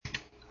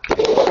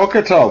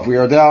Boker Tov. We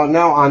are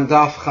now on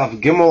Daf Chav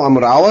Gimel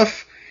Amud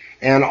Aleph,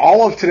 and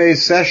all of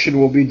today's session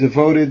will be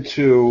devoted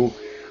to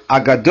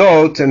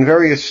Agadot and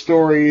various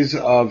stories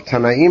of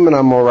Tanaim and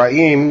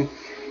Amoraim,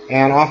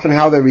 and often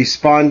how they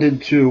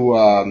responded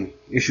to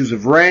issues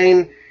of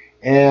rain,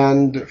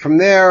 and from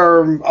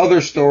there other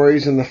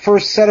stories. And the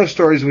first set of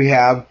stories we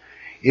have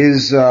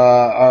is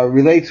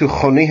related to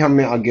Choni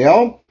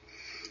HaMe'agel,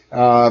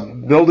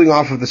 building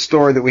off of the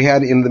story that we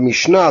had in the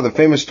Mishnah, the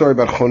famous story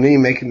about Choni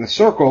making the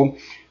circle.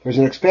 There's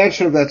an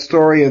expansion of that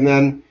story and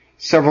then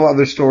several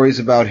other stories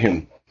about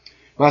him.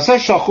 So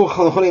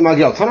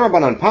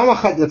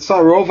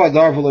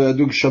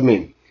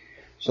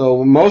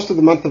most of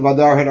the month of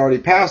Adar had already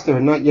passed. There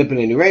had not yet been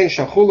any rain.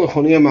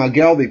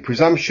 The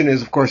presumption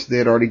is, of course, they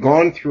had already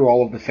gone through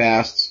all of the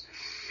fasts.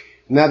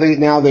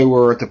 Now they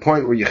were at the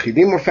point where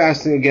Yechidim were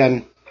fasting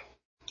again.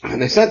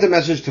 And they sent a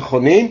message to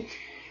Choni.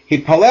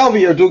 Hitpalel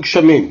v'yardug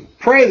shamim.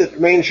 Pray that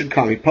rain should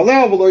come.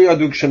 Hitpalel v'lo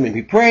yardug shamim.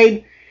 He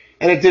prayed,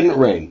 and it didn't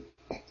rain.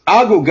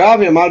 Agu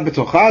gavi amad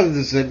betochaz.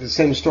 This is the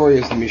same story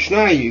as the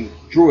Mishnah. He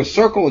drew a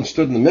circle and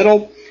stood in the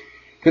middle.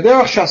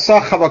 Kederach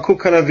shasach Chavakuk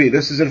Hanavi.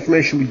 This is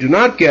information we do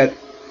not get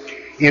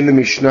in the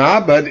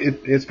Mishnah, but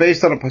it's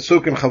based on a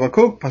pasuk in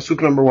Chavakuk,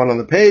 pasuk number 1 on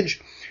the page.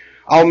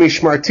 Al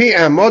mishmarti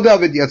amoda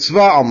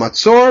v'yatzva al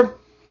matzor.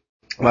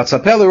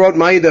 Matzapel wrote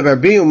ma'ida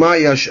verbi u'ma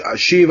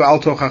yashiv al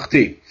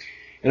tochachti.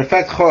 In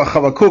effect,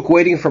 Chavakuk,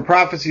 waiting for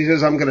prophecy,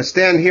 says, I'm going to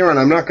stand here and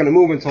I'm not going to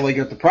move until I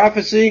get the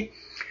prophecy,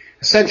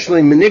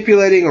 essentially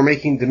manipulating or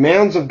making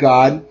demands of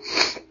God.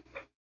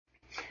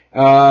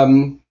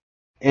 And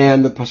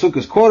the pasuk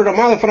is quoted,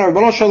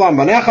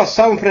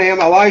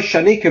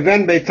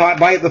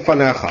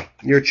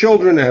 your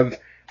children have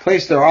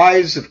cast their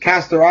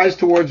eyes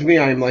towards me.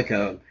 I am like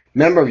a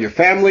member of your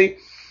family.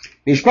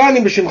 I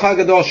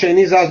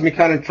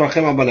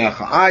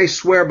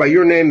swear by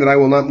your name that I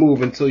will not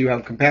move until you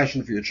have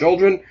compassion for your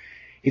children.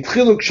 And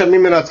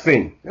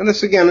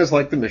this again is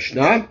like the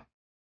Mishnah.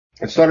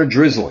 It started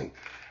drizzling.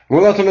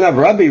 So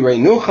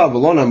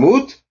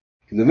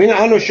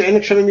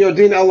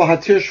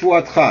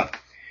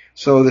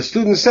the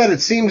student said,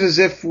 it seems as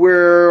if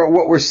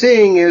what we're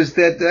seeing is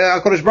that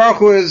HaKadosh Baruch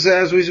Hu is,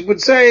 as we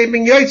would say,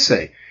 being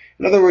yotzei.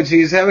 In other words,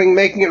 he's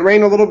making it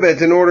rain a little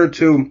bit in order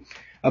to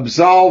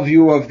absolve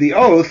you of the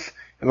oath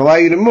and allow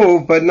you to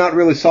move, but not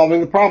really solving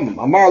the problem.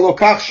 Amar lo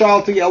kach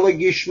shalti ele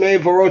gishmei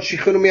vorot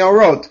shichunu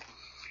mi'arot.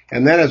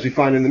 And then, as we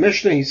find in the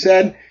Mishnah, he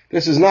said,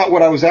 this is not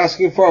what I was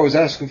asking for. I was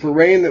asking for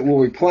rain that will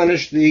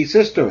replenish the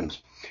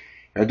cisterns.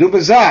 So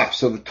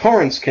the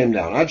torrents came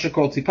down.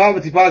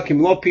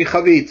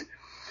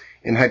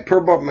 In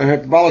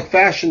hyperbolic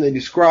fashion, they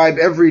describe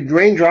every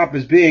raindrop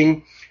as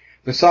being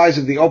the size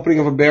of the opening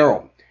of a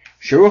barrel.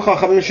 And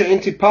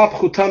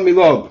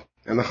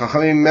the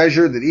Chachamim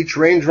measured that each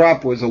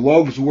raindrop was a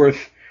log's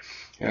worth,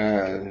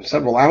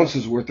 several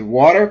ounces worth of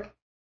water.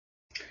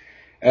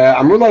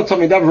 Now it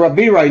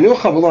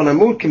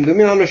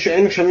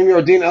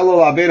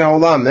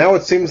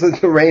seems that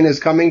the rain is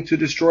coming to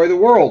destroy the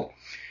world.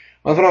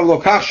 So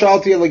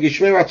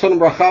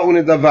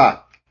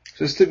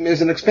this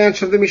is an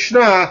expansion of the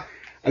Mishnah.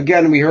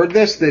 Again, we heard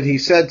this, that he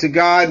said to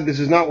God,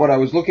 this is not what I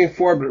was looking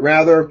for, but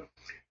rather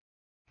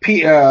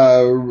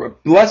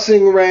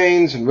blessing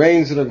rains and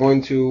rains that are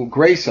going to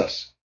grace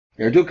us.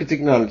 It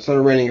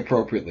started raining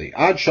appropriately.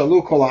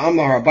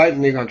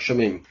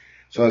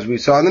 So as we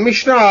saw in the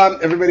Mishnah,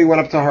 everybody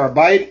went up to Har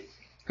Bayit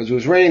because it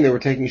was raining. They were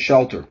taking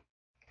shelter.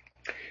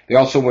 They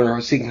also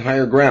were seeking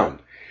higher ground.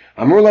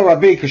 And this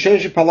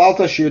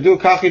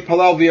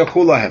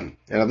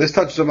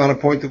touches upon a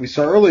point that we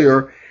saw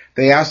earlier.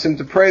 They asked him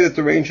to pray that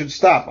the rain should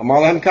stop.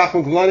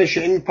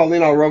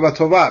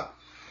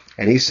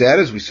 And he said,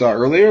 as we saw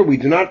earlier, we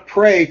do not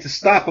pray to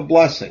stop a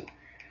blessing.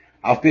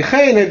 But he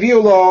said,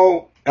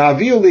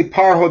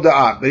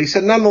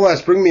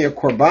 nonetheless, bring me a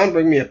korban,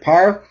 bring me a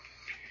par,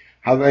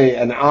 have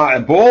a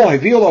bowl,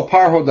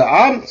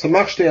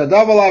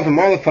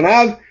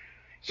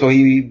 so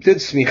he did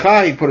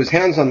smicha, he put his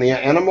hands on the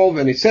animal,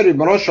 and he said,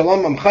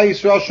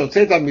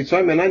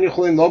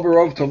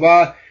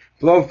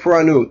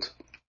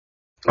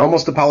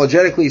 almost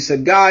apologetically, he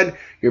said, God,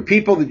 your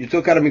people that you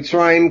took out of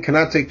Mitzrayim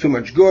cannot take too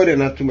much good and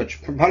not too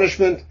much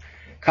punishment.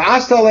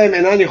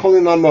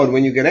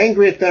 When you get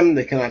angry at them,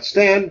 they cannot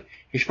stand.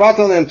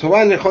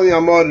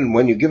 And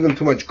when you give them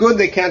too much good,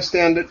 they can't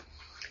stand it.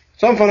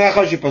 So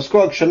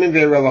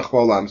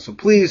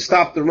please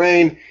stop the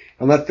rain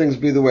and let things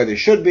be the way they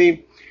should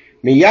be.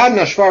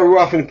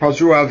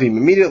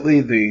 Immediately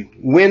the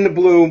wind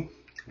blew,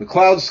 the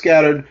clouds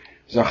scattered,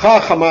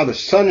 the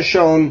sun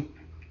shone,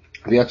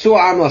 and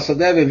immediately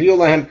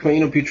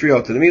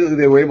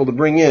they were able to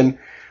bring in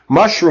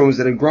mushrooms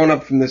that had grown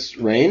up from this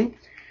rain.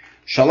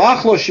 So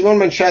now Shimon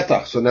ben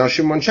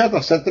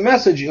Shetach sent the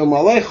message, if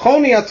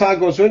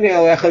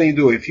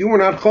you were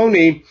not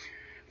choni,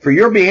 for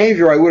your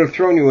behavior I would have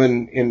thrown you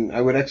I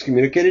would have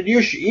excommunicated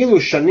you.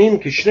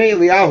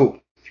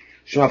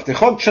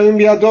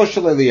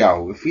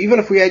 Even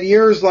if we had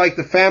years like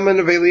the famine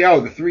of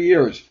Eliyahu, the 3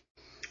 years.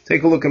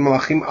 Take a look at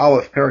Malachim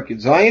Aleph,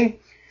 Parakid Zayin.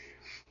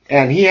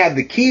 and he had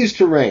the keys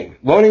to rain.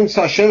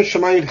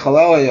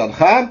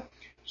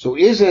 So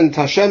isn't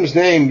Hashem's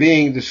name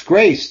being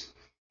disgraced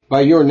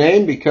by your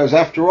name? Because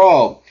after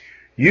all,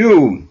 had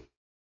you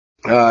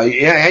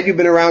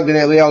been around in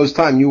Eliyahu's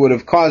time, you would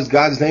have caused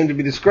God's name to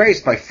be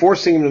disgraced by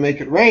forcing him to make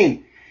it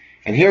rain.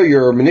 And here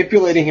you're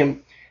manipulating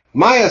him.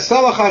 You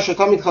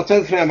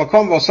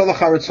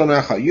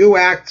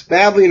act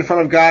badly in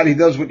front of God, he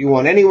does what you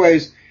want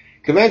anyways.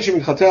 Like a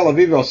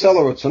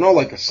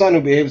son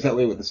who behaves that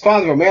way with his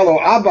father.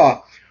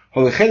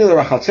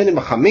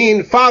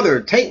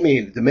 Father, take me,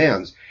 it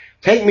demands.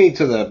 Take me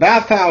to the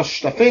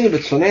bathhouse,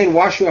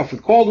 wash me off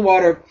with cold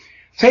water.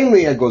 Give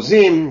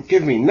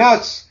me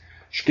nuts,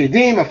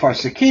 shkedim,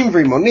 afarsikim,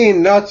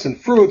 vrimonim, nuts and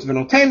fruits,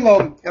 and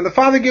the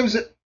father gives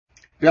it.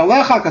 We saw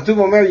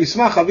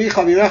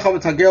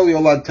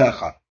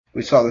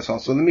this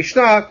also in the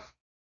Mishnah.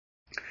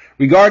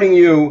 Regarding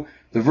you,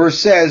 the verse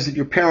says that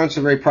your parents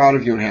are very proud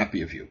of you and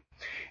happy of you.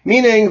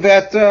 Meaning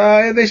that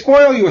they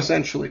spoil you,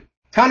 essentially.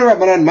 So you have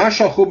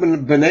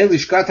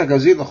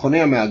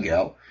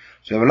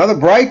another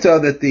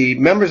braita that the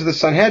members of the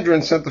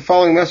Sanhedrin sent the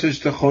following message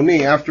to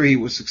Choni after he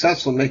was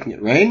successful in making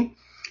it rain.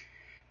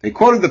 They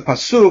quoted the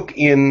pasuk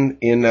in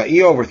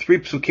Iyov over 3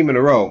 psukim in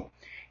a row.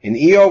 In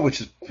Iyov,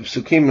 which is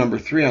psukim number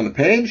 3 on the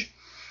page,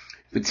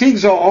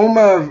 V'tigzo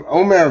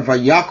omer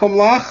vayakom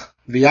lach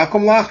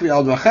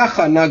v'al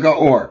dvachecha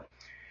nagaor.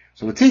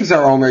 So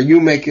V'tigzar omer, you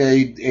make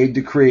a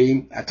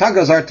decree.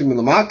 Atagazartim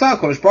milamata,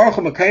 Kodesh Baruch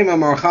Hu mekayim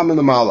amarcha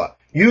milamala.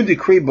 You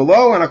decree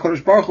below, and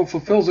HaKadosh Baruch Hu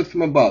fulfills it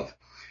from above.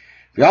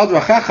 V'al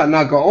dvachecha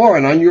nagaor,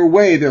 and on your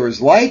way there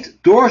is light.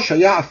 Dor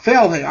shaya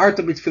afel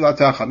he'arta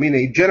b'tfilatecha,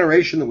 meaning a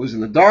generation that was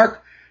in the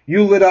dark,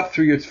 you lit up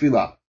through your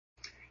tefillah.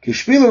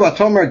 Kishpilu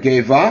v'atomer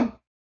geva,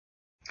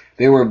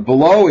 they were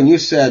below, and you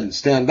said,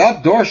 stand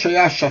up. Dor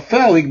shaya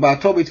shafel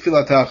higbato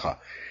b'tfilatecha.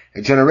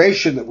 A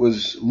generation that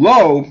was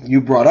low, you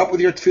brought up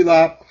with your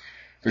tefillah.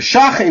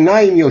 V'shach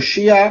einayim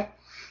yoshia,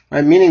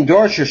 meaning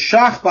Dor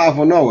sheshach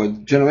ba'avono, a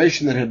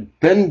generation that had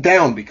been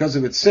down because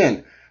of its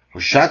sin.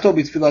 Hoshato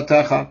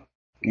b'tfilatecha,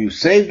 you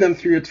saved them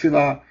through your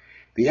tefillah.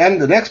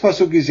 The next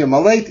pasuk is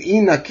Yamaleit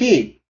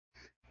inaki,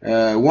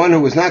 one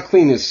who was not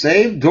clean is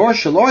saved. Dor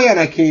shelo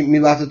yanaki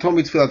milatatom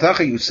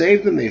b'tfilatecha, you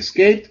saved them, they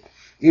escaped,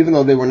 even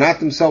though they were not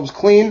themselves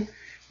clean.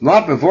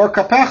 La bevor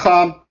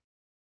kapecha,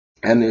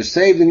 and they're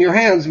saved in your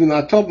hands.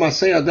 Milatob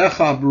masei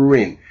adecha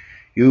brurin,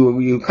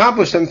 you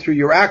accomplished them through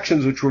your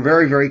actions, which were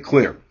very, very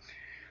clear.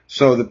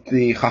 So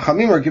the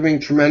Chachamim are giving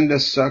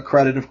tremendous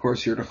credit, of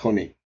course, here to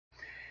Choni.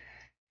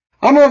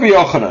 Amar Rabbi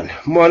Yochanan,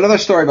 another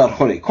story about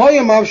Choni.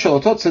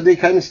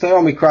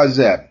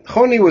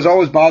 Choni was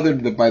always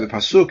bothered by the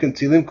pasuk in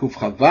Tilim Kuf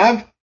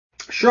Chavav.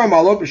 Shur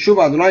malot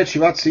b'shuv Adonai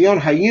Shivat Zion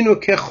hayinu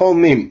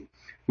kecholmim.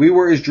 We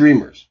were as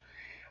dreamers.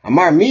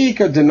 Amar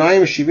miika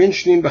denayim shivin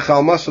shnin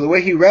b'chalma. So the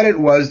way he read it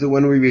was that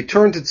when we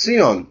returned to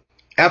Zion,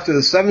 after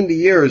the 70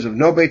 years of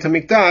no Beit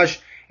HaMikdash,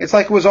 it's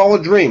like it was all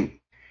a dream.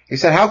 He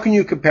said, how can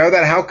you compare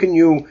that? How can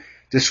you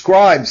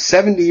describe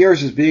 70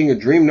 years as being a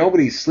dream?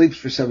 Nobody sleeps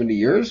for 70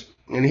 years.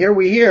 And here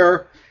we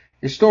hear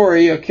a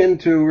story akin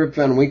to Rip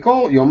Van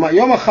Winkle.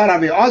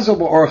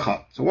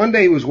 So one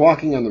day he was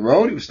walking on the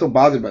road. He was still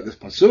bothered by this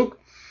pasuk.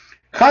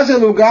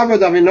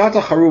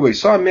 He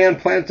saw a man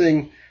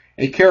planting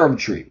a carob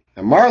tree.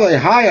 So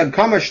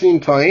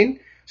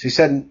he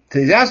said,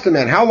 he asked the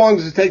man, how long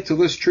does it take till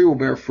this tree will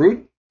bear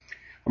fruit?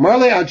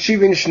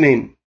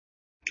 70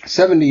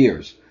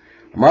 years.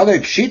 And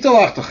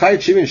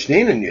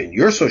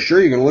you're so sure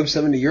you're going to live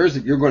 70 years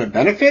that you're going to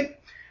benefit?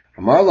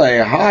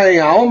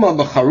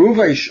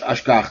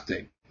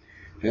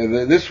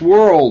 This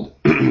world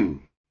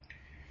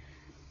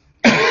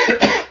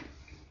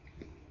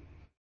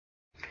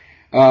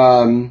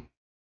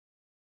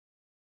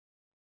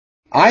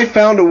I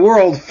found a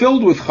world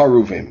filled with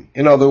charuvim.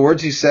 In other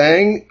words, he's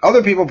saying,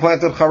 other people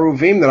planted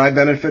charuvim that I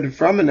benefited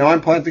from, and now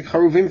I'm planting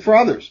charuvim for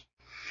others.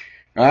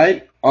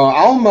 Right?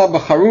 Alma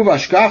b'charuv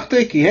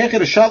ashkachte ki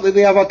hechet shatli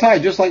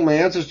li'avatai, just like my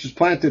ancestors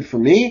planted for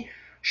me,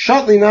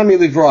 shatli nami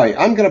livroi,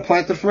 I'm going to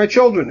plant it for my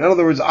children. In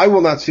other words, I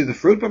will not see the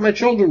fruit, but my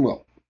children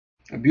will.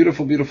 A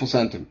beautiful, beautiful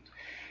sentiment.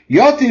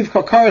 Yativ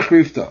kakarich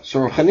rifta.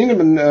 So Rabbi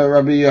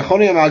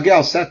Choni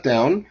Amagel sat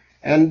down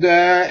and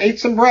ate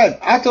some bread.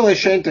 Atale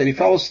shente, and he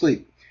fell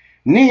asleep.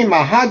 Ni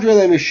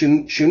mahadrele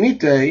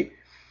mishunite,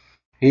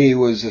 he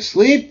was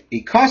asleep.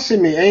 Ikasi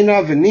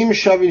mi'ena v'nim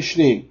shavin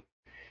shnin.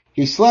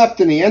 He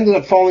slept and he ended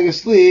up falling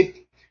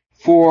asleep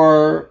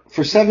for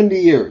 70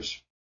 years.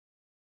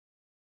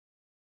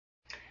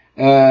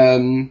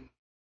 The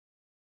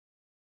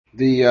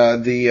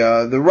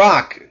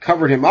rock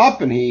covered him up,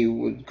 and he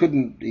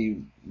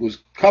was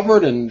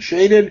covered and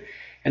shaded,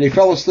 and he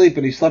fell asleep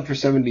and he slept for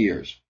 70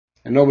 years.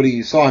 And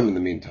nobody saw him in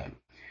the meantime.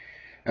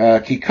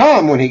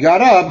 Kikam, when he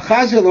got up,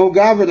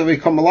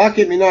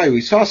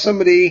 he saw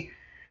somebody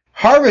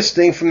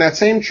harvesting from that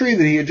same tree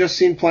that he had just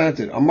seen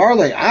planted.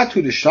 Amarle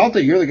atu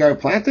deshalta, you're the guy who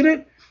planted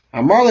it?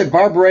 Amarle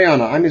bar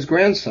Breana, I'm his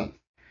grandson.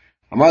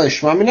 Amarle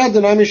shmamina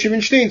denami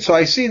shivin shnin. So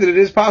I see that it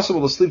is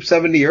possible to sleep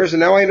 70 years, and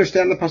now I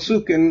understand the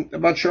pasuk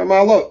about Shir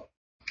Ma'alot.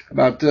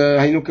 about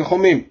Hainu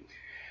Kechomim.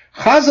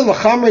 Chazal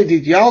Lachamre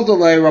dit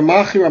Yaldale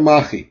Ramachi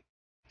Ramachi.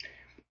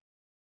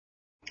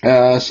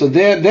 So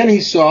then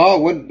he saw,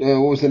 what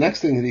was the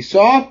next thing that he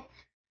saw?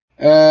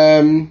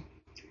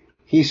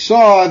 He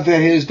saw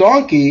that his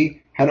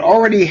donkey had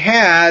already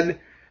had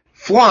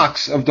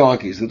flocks of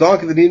donkeys. The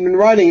donkey that he'd been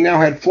riding now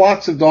had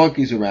flocks of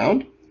donkeys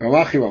around.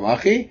 Ramachi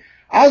Ramachi.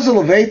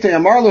 Azal Levete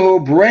Amar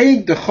Lahu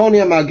Braid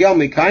Dechoni Amagel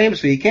Mikayim.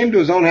 So he came to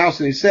his own house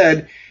and he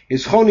said,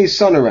 is Choni's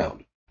son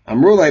around?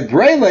 Amrule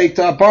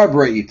Breileta Bar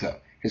Breita.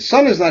 His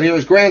son is not here,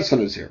 his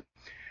grandson is here.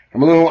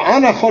 Amar Lahu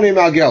Ana Choni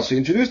Magel. So he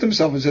introduced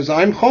himself and says,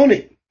 I'm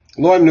Choni.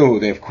 Lo Amnuhu.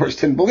 They of course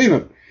didn't believe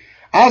him.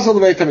 Azal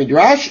Levete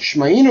Midrash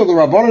Shmainu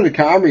L'Rabbanon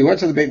D'Ka'amri. He went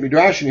to the Beit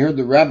Midrash and he heard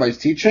the rabbis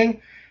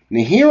teaching.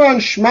 Nihiran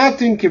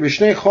Shmatin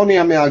Kibishnei Choni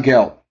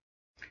HaMe'agel.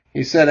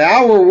 He said,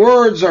 our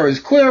words are as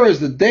clear as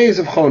the days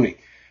of Choni.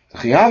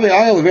 Because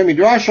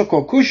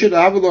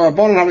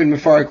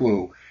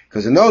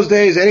in those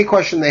days, any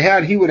question they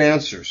had, he would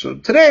answer. So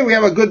today we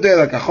have a good day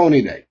like a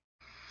Choni day.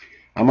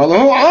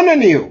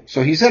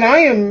 So he said, I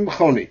am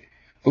Choni.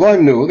 They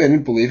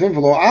didn't believe him.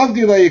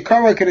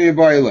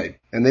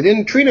 And they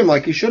didn't treat him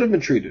like he should have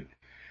been treated.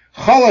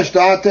 He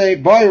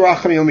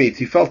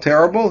felt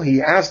terrible.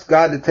 He asked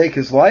God to take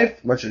his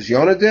life, much as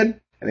Yonah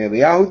did, and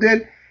Eliyahu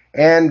did,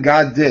 and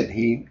God did.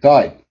 He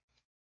died.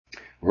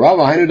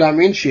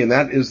 And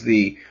that is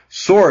the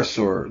source,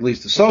 or at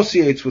least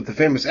associates with the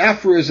famous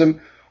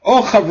aphorism,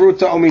 O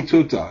chavruta o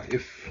mituta.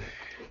 If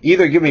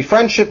either give me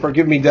friendship or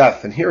give me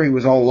death. And here he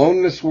was all alone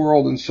in this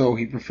world, and so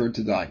he preferred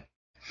to die.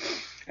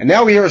 And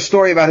now we hear a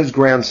story about his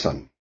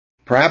grandson.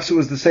 Perhaps it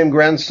was the same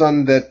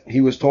grandson that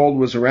he was told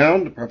was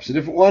around, perhaps a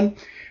different one.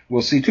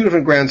 We'll see two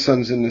different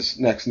grandsons in this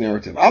next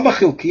narrative. Abba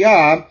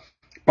Chilkiah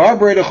bar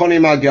Breda Choni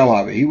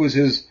Magel. He was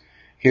his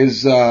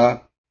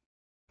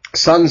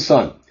son's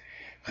son.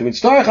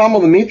 Whenever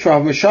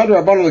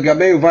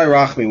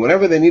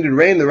they needed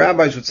rain, the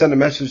rabbis would send a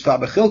message to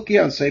Abba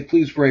Chilkiah and say,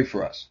 please pray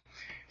for us.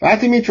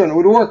 And it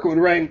would work, it would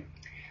rain.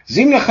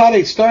 One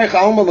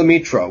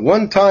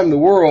time the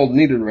world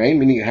needed rain,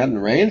 meaning it hadn't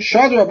rained.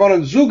 So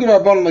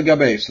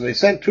they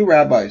sent two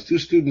rabbis, two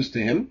students to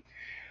him,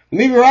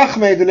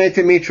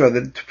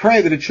 to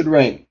pray that it should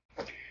rain.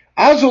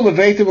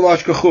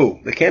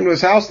 They came to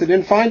his house, they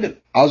didn't find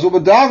it. They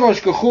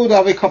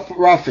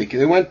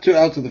went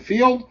out to the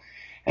field,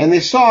 and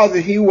they saw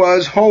that he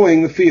was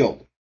hoeing the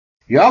field.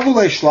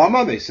 They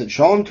said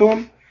shalom to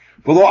him.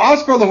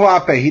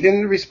 He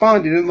didn't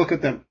respond, he didn't look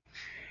at them.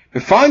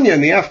 Befanya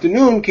in the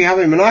afternoon,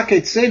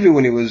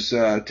 when he was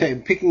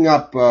picking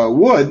up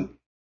wood,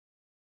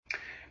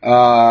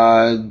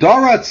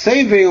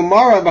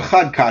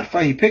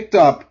 he picked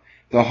up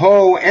the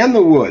hoe and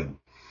the wood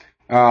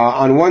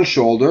on one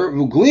shoulder.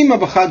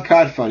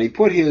 He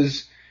put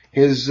his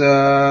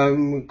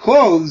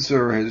clothes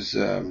or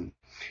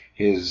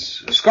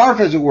his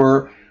scarf, as it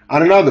were,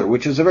 on another,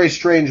 which is a very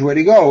strange way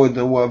to go.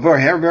 A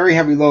very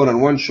heavy load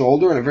on one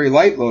shoulder and a very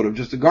light load of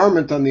just a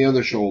garment on the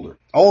other shoulder.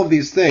 All of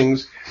these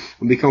things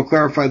will become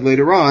clarified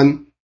later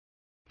on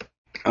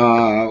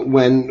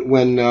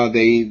when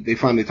they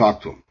finally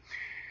talk to him.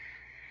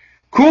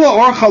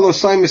 Kula orcha lo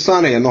sai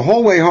misane, and the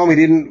whole way home he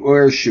didn't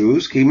wear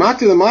shoes. Ki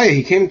mati lemaya,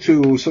 he came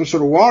to some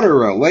sort of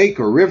water, a lake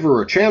or river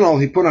or channel,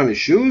 he put on his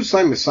shoes,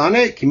 sai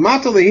misane. Ki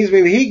mata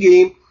lehizme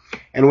v'higi,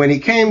 and when he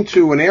came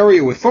to an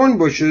area with thorn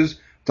bushes,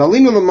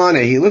 dalinu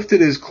lemane, he lifted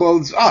his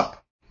clothes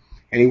up,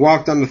 and he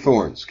walked on the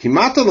thorns. Ki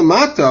mata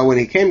lemata, when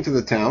he came to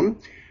the town,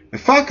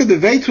 mefaka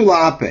devetu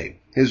la'ape,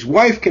 his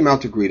wife came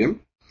out to greet him.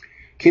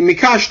 Ki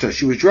mikashta,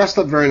 she was dressed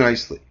up very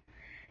nicely.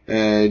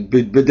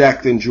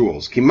 Bedecked in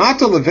jewels.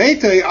 Kimata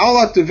levete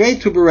alat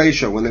devetu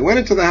bereisha. When they went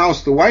into the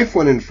house, the wife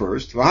went in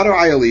first. V'hadar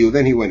ayaliu,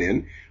 then he went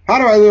in.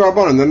 V'hadar ayaliu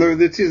rabbanon, then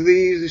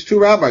these two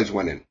rabbis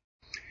went in.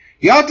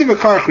 Yati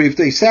v'karchrif,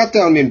 they sat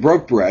down and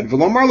broke bread.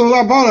 V'lomar lu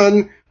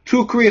rabbanon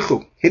tu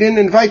krichu. He didn't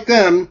invite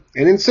them,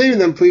 and didn't say to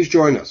them, please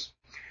join us.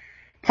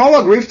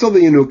 Pala grifta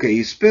the Yanuka,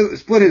 he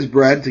split his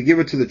bread to give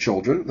it to the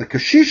children. The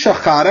kashisha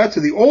chara,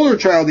 to the older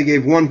child he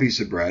gave one piece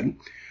of bread.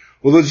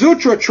 Well, the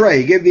zutra tray,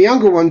 he gave the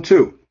younger one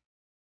two.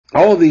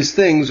 All of these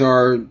things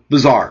are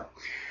bizarre.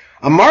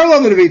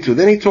 Amarla Levitu,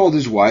 then he told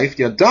his wife,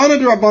 Yadana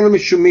de Rabbanim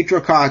Mishum Mitra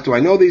Ka'atu, I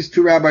know these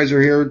two rabbis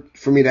are here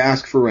for me to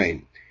ask for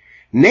rain.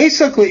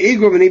 Nesak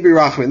le'igro v'nibi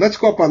rachmin, let's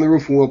go up on the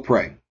roof and we'll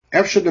pray.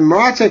 Efshad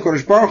Maratze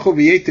Kodesh Baruch Hu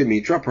v'yete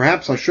Mitra,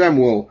 perhaps Hashem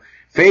will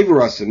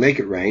favor us and make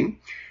it rain.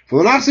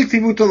 V'lanachzik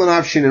tivuta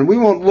l'nafshin, and we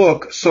won't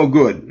look so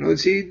good.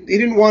 He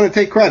didn't want to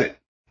take credit.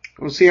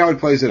 We'll see how he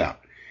plays it out.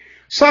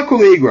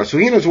 Sakul igra, so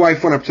he and his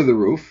wife went up to the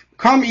roof.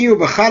 Kam iu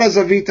b'chara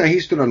zavita,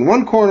 he stood on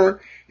one corner.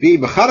 Vi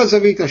b'chara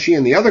zavita, she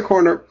in the other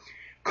corner.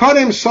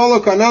 Kadem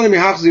solok ananim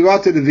yihach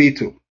zivata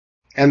devitu.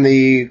 And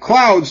the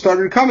cloud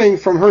started coming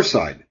from her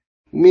side.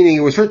 Meaning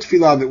it was her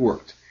tefillah that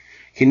worked.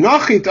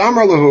 Hinachit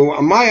amar lahu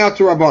amay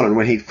atu rabbanan.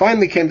 When he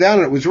finally came down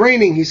and it was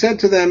raining, he said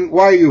to them,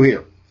 why are you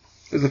here?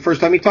 This is the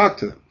first time he talked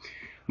to them.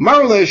 The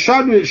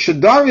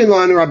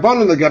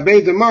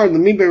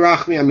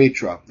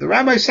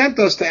rabbi sent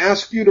us to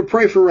ask you to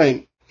pray for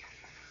rain.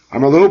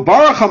 Amalu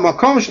Baruch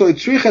HaMakom Shlo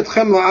Yitzrich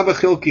Etchem La'aba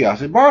Chilkiah. I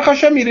said, Baruch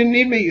Hashem, you didn't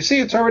need me. You see,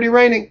 it's already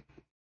raining.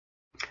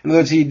 In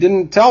other words, he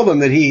didn't tell them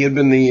that he had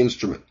been the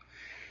instrument.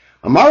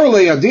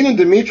 Amaru Adina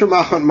Dimitra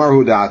Machant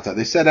Marhudata.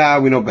 They said,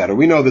 we know better.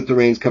 We know that the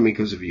rain's coming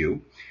because of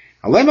you.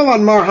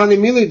 Alemalan Mar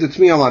Hanimili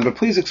Ditmi Alan. But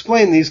please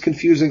explain these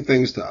confusing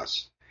things to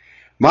us.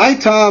 My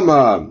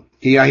tam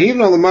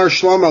Yahivna Lamar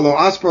Shloma Lo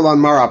Asperlan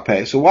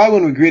Marape. So why,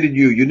 when we greeted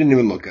you, you didn't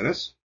even look at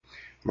us?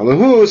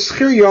 Malahu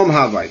Schir Yom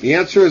Havai. The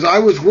answer is, I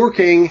was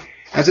working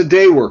as a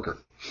day worker.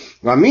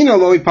 Vamina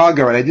Lo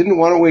Ipagar, and I didn't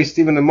want to waste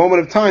even a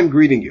moment of time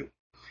greeting you.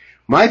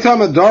 My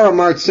tamadara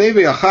mart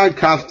seve achad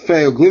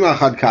katfe or glima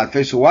achad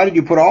katfe. So why did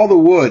you put all the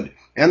wood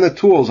and the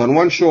tools on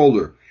one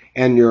shoulder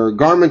and your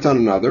garment on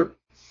another?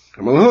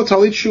 Amalahu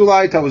talit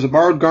shulait. That was a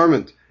borrowed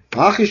garment.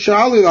 Lachi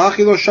shali,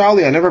 lachi lo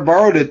shali. I never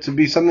borrowed it to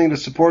be something to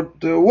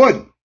support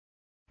wood.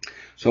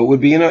 So it would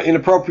be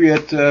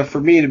inappropriate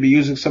for me to be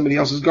using somebody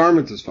else's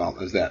garment as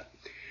that.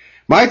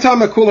 My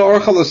tamakula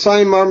orcha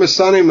l'sayim mar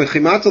misane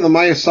mechimata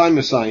l'maya sayim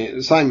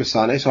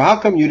misane. So how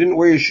come you didn't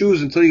wear your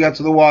shoes until you got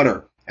to the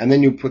water and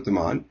then you put them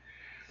on?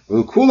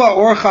 Kula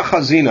orcha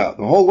chazina.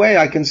 The whole way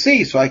I can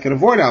see, so I can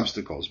avoid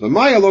obstacles. But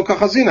maya loka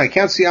chazina. I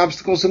can't see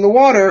obstacles in the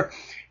water,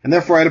 and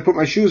therefore I had to put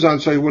my shoes on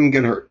so I wouldn't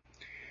get hurt.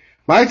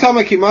 So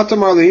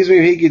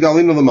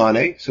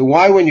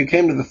why, when you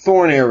came to the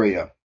thorn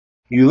area,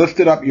 you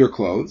lifted up your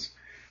clothes?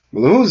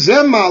 If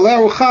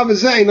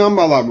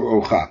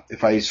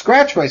I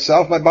scratch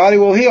myself, my body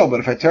will heal,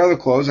 but if I tear the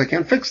clothes, I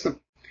can't fix them.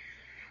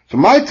 So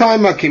my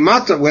time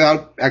kimata,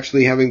 without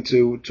actually having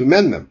to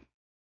mend them.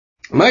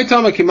 So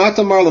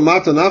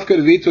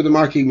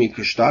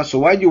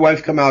why did your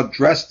wife come out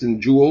dressed in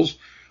jewels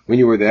when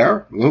you were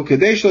there? She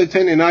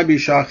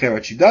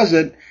does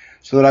it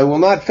so that I will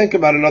not think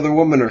about another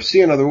woman or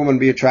see another woman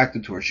be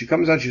attracted to her. She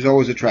comes out, she's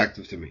always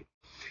attractive to me.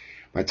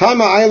 How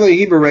come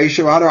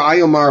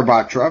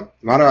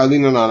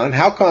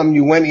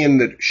you went in,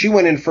 that she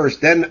went in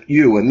first, then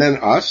you, and then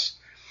us?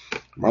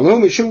 I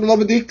don't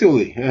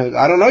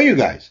know you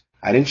guys.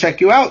 I didn't check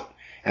you out.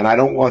 And I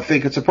don't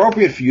think it's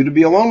appropriate for you to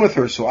be alone with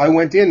her, so I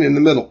went in the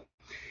middle.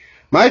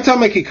 So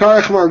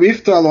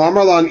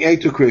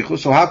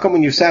how come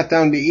when you sat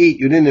down to eat,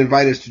 you didn't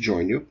invite us to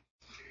join you?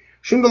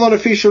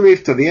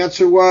 The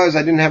answer was,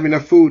 I didn't have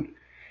enough food.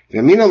 I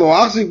don't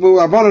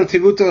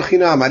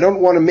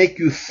want to make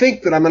you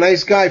think that I'm a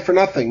nice guy for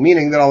nothing,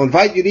 meaning that I'll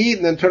invite you to eat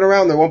and then turn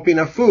around, there won't be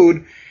enough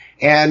food,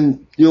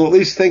 and you'll at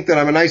least think that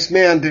I'm a nice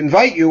man to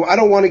invite you. I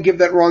don't want to give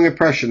that wrong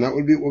impression. That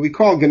would be what we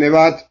call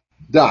genevat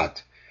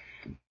dat.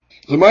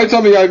 So why did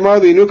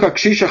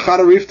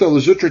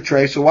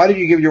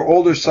you give your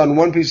older son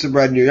one piece of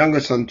bread and your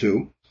younger son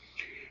two?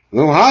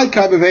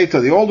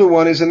 The older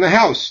one is in the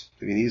house.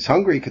 I mean, he's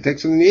hungry, he could take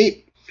something to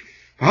eat.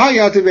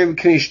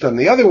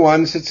 The other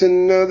one sits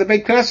in the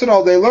Beit Knesset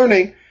all day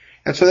learning,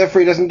 and so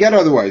therefore he doesn't get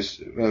otherwise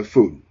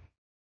food.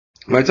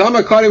 Now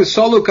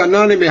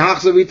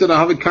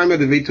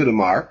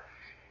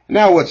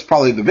what's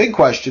probably the big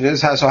question is,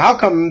 so how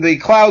come the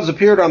clouds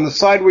appeared on the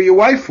side where your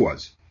wife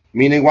was?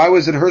 Meaning, why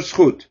was it her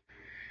schut?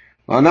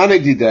 Why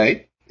did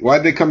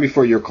they come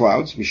before your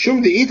clouds?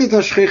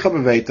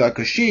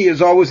 Because she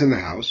is always in the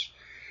house.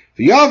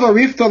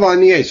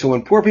 So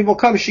when poor people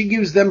come, she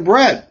gives them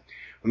bread.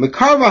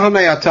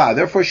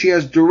 Therefore she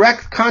has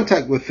direct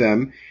contact with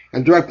them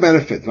and direct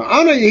benefit.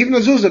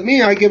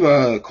 Me, I give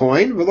a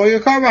coin. They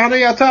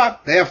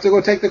have to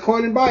go take the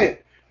coin and buy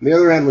it. On the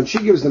other hand, when she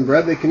gives them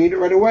bread, they can eat it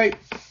right away.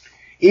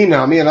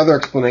 Inami, another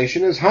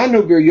explanation is,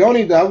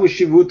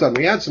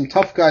 we had some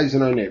tough guys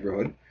in our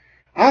neighborhood.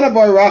 I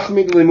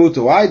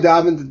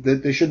davened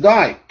that they should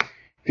die.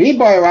 She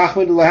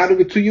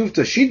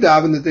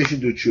davened that they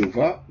should do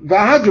tshuva.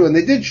 And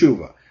they did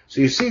tshuva. So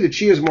you see that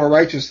she is more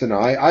righteous than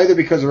I, either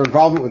because of her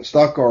involvement with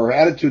tzedakah or her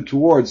attitude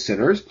towards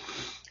sinners,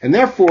 and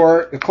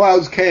therefore the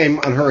clouds came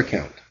on her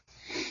account.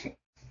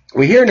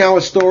 We hear now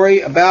a story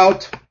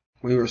about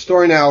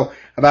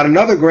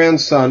another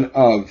grandson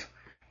of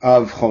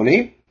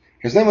Choni.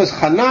 His name was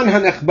Hanan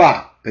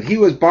HaNechba, but he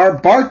was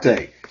Barte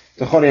to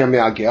Choni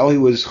HaMe'agel. He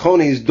was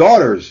Choni's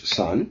daughter's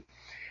son.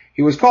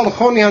 He was called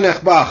Choni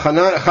HaNechba,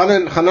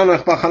 Hanan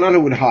HaNechba, Hanan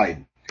who would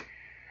hide.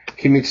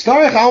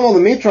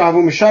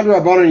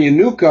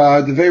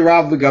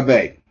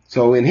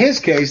 So in his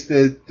case,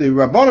 the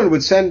Rabbanan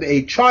would send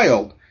a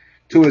child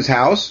to his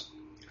house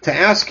to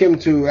ask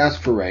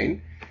for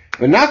rain.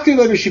 The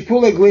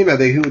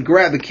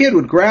kid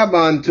would grab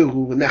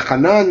onto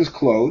Hanan's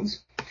clothes.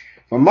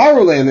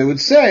 And they would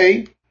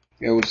say,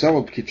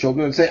 several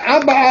children would say,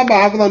 Abba, Abba,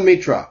 Havlan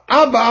Mitra.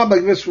 Abba, Abba,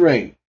 give us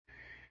rain.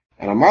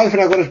 And Amar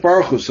Lefnei HaKadosh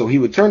Baruch Hu, so he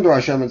would turn to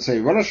Hashem and say,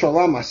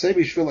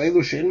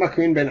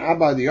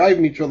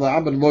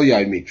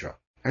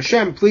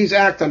 Hashem, please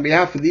act on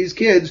behalf of these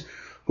kids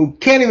who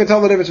can't even tell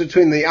the difference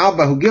between the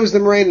Abba who gives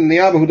them rain and the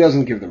Abba who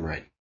doesn't give them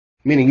rain.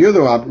 Meaning you're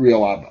the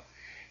real Abba.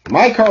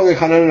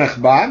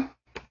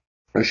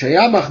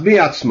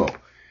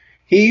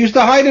 He used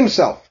to hide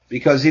himself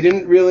because he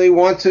didn't really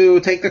want to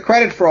take the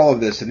credit for all of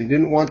this, and he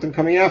didn't want them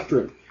coming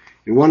after him.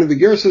 In one of the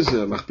girsas,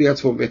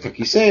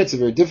 it's a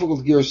very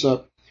difficult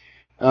girsa.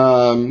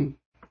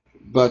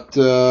 But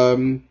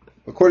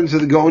according to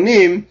the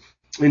Gaonim,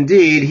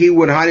 indeed, he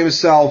would hide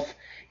himself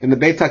in the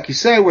Beit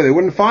HaKisei where they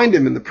wouldn't find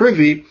him in the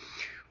privy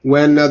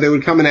when they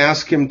would come and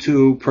ask him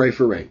to pray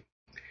for rain.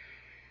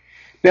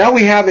 Now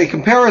we have a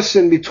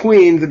comparison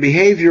between the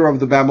behavior of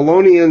the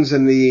Babylonians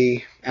and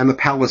the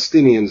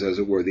Palestinians, as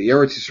it were, the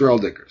Eretz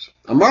Yisrael diggers.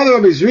 Amar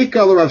Rabbi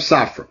Zrika Rav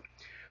Safra.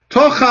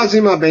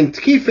 Tochazima ben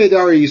Tkifei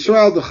Dari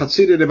Yisrael the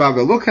Chatzida de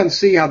Babel. Look and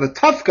see how the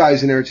tough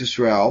guys in Eretz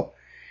Yisrael,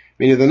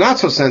 meaning the not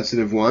so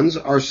sensitive ones,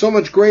 are so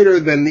much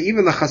greater than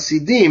even the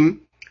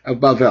Hasidim of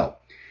Bavel.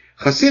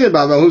 Chasid of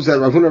Bavel, who's that?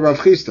 Rav Huna Rav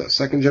Chisda,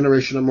 second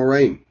generation of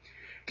Moraim.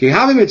 When they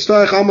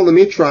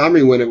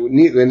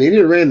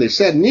needed rain, they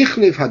said,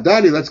 Nichniv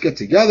Hadadi, let's get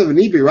together,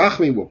 V'nibi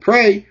Rachmi, we'll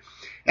pray.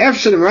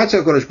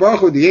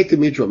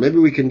 Maybe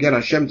we can get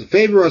Hashem to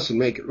favor us and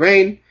make it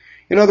rain.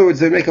 In other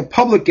words, they make a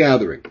public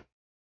gathering.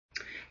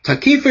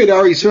 Takifei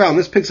Dari Yisrael, and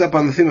this picks up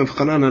on the theme of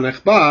Chanan and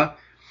Echba.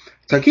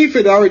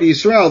 Takifei Dari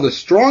Yisrael, the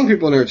strong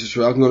people in Eretz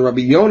Yisrael, can go to Rabbi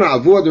Yonah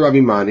Avua de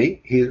Rabbi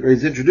Mani.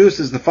 He's introduced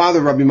as the father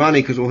of Rabbi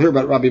Mani, because we'll hear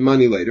about Rabbi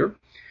Mani later.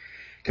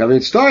 When they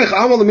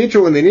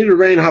needed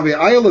rain,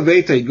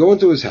 he'd go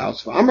into his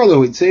house.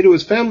 He'd say to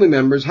his family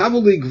members,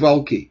 Havuli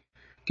Gvalki,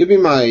 give me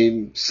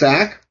my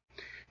sack,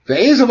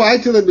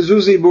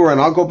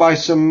 and I'll go buy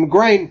some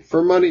grain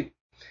for money.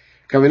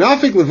 When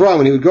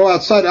he would go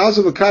outside, he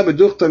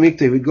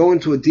would go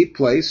into a deep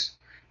place.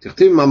 Famously,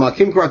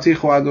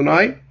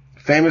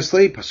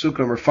 Pasuk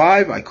number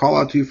 5, I call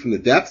out to you from the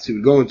depths. He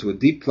would go into a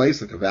deep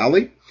place like a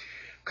valley.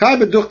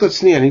 And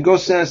he'd go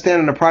stand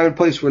in a private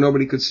place where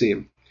nobody could see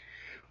him.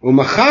 He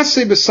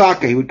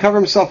would cover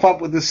himself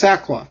up with the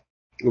sackcloth.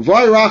 He'd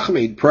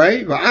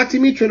pray, and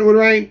it would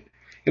rain.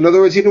 In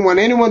other words, he didn't want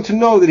anyone to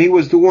know that he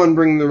was the one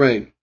bringing the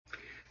rain.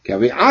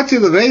 When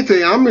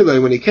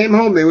he came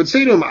home, they would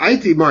say to him,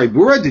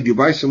 did you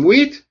buy some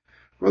wheat?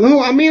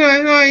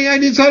 I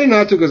decided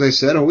not to, because I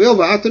said, now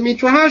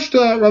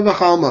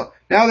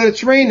that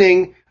it's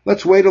raining,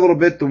 let's wait a little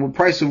bit, the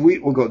price of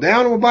wheat will go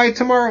down, and we'll buy it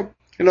tomorrow.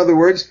 In other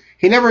words,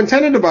 he never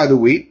intended to buy the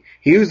wheat.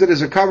 He used it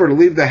as a cover to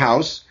leave the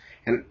house,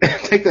 and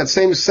take that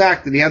same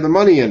sack that he had the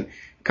money in,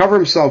 cover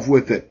himself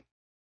with it,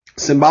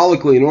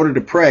 symbolically in order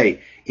to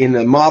pray in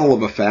the model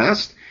of a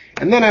fast.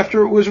 And then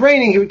after it was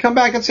raining, he would come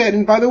back and say, I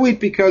didn't buy the wheat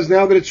because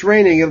now that it's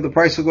raining, if the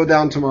price will go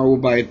down tomorrow, we'll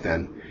buy it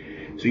then.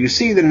 So you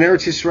see that in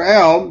Eretz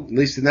Yisrael, at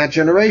least in that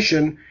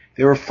generation,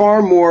 they were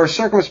far more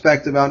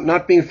circumspect about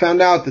not being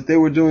found out that they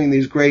were doing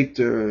these great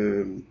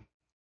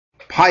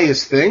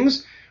pious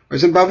things.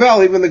 Whereas in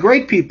Bavel, even the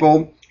great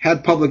people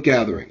had public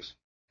gatherings.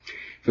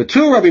 For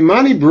two, Rabbi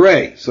Mani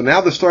Brei. So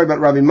now the story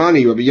about Rabbi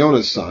Mani, Rabbi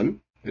Yonah's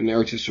son, in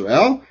Eretz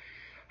Yisrael.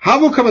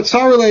 Havu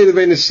Kamatzarele the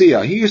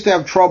Benesia. He used to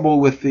have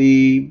trouble with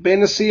the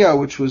Benesia,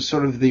 which was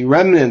sort of the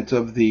remnant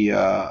of the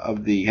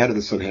head of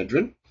the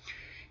Sanhedrin.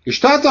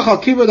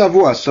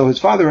 So his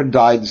father had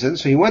died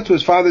since, so he went to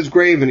his father's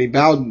grave and he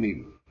bowed and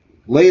he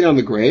laid on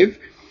the grave,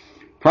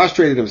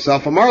 prostrated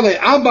himself. Amarle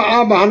Abba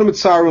Abba Hanu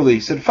Mitzarele.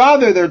 He said,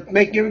 Father, they're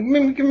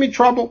giving me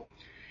trouble.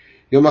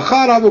 And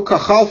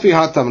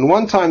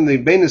one time the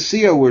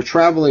Benesia were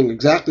traveling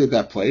exactly at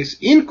that place.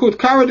 And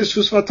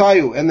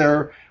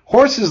their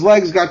horses'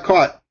 legs got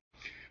caught.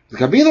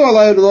 And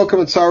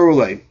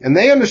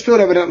they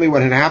understood evidently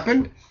what had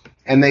happened.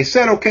 And they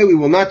said, okay, we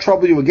will not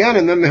trouble you again.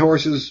 And then the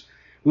horses'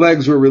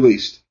 legs were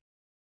released.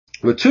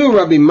 Now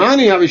we're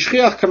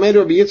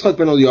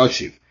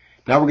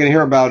going to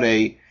hear about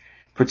a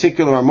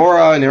particular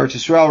Amora in Eretz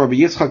Yisrael, Rabbi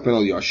Yitzchak ben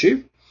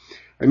Elyashiv.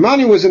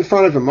 Mani was in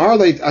front of him.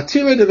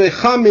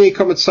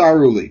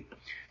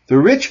 The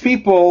rich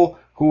people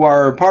who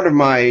are part of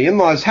my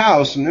in-laws'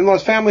 house and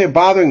in-laws' family are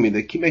bothering me.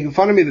 They keep making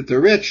fun of me that they're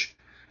rich.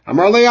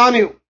 Amar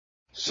le'anu.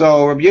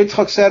 So Rabbi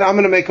Yitzchak said, I'm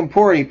going to make them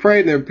poor. And he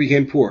prayed and they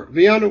became poor.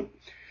 V'yanu.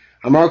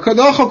 Amar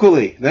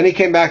kadachakuli. Then he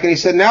came back and he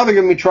said, now they're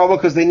giving me trouble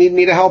because they need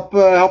me to help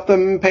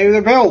them pay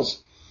their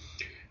bills.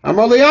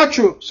 Amar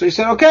le'yatru. So he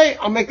said, okay,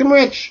 I'll make them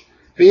rich.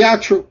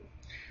 V'yatru.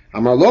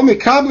 Amar lo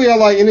mikabli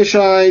alai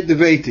inishai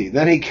deveti.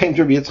 Then he came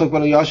to Rabbi Yitzchak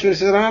ben Elyashiv and he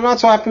said, I'm not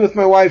so happy with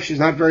my wife. She's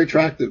not very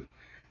attractive.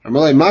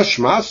 Amar le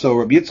mashma. So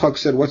Rabbi Yitzchak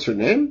said, what's her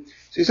name?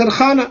 So he said,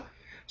 Chana.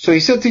 So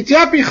he said,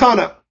 Tityapi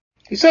Chana.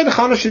 He said,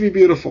 Chana should be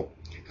beautiful.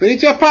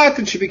 V'nityapat,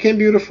 and she became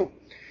beautiful.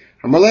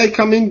 Amar le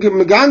kamim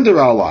megander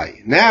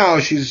alai.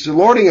 Now she's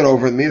lording it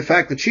over me, the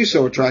fact that she's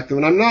so attractive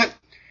and I'm not.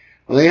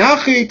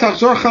 Lehachi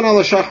tachzor Chana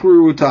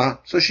l'shachruta.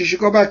 So she should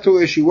go back to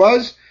where she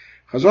was.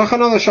 She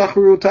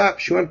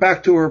went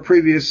back to her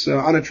previous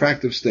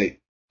unattractive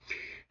state.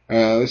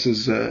 This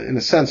is, in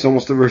a sense,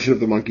 almost a version of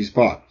the monkey's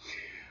paw.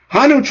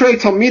 Now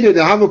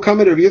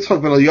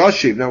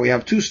we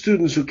have two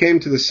students who came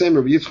to the same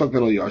Rabbi Yitzchak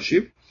ben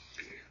Elyashiv.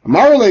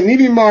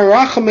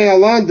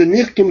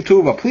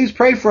 Please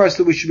pray for us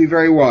that we should be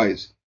very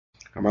wise.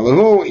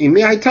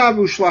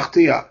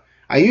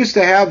 I used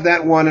to have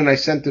that one and I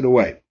sent it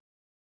away.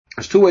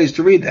 There's two ways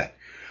to read that.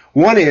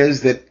 One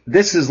is that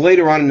this is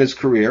later on in his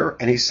career,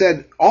 and he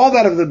said, all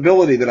that of the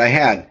ability that I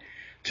had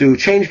to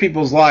change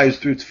people's lives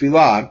through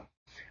tefillah,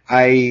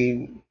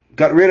 I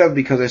got rid of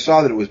because I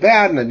saw that it was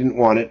bad and I didn't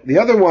want it. The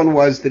other one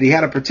was that he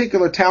had a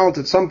particular talent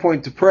at some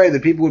point to pray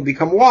that people would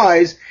become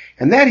wise,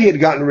 and that he had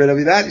gotten rid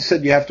of. That he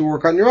said you have to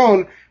work on your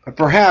own, but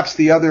perhaps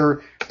the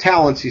other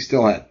talents he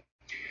still had.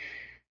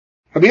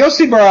 Rabbi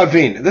Yossi bar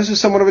Avin. This is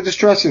somewhat of a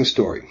distressing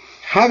story.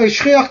 There was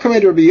a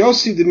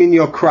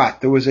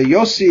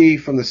Yossi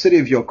from the city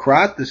of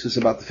Yokrat. This is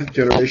about the 5th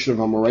generation of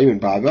Amoraim in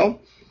Bavel.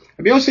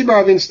 Rabbi Yossi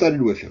bar Avin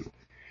studied with him.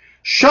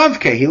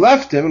 Shavke, he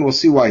left him, and we'll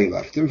see why he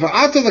left him.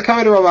 Va'ata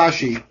l'kamei Rav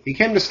Ashi. He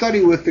came to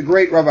study with the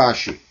great Rav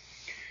Ashi.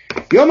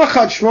 Yom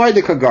echad Shmuel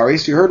de Kagari,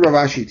 so you heard Rav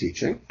Ashi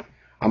teaching.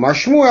 Amar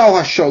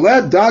Shmuel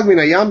hasholed dag min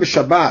hayam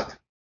b'Shabbat.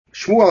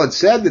 Shmuel had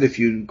said that if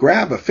you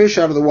grab a fish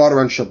out of the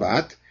water on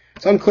Shabbat,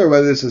 it's unclear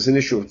whether this is an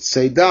issue of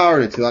Seidah or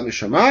Netilat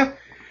Neshama.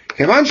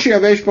 Kevan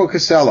sheyavesh bo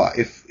kasela.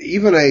 If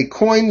even a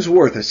coin's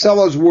worth, a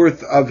sela's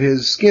worth of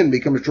his skin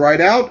becomes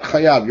dried out,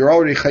 chayav. You're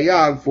already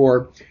chayav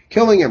for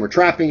killing him or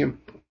trapping him.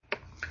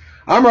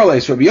 Amar le,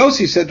 so Rabbi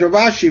Yossi said to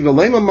Rav Ashi,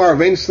 v'leim amar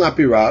vein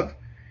snapi rav,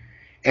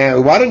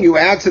 and why don't you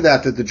add to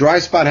that the dry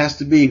spot has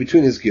to be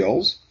between his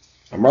gills?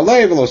 Amar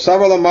le, v'lo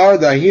savar lamar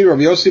da'hi Rav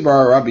Yossi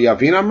bar Rabbi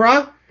Avin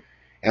amra.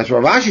 As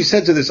Rav Ashi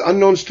said to this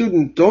unknown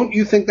student, don't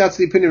you think that's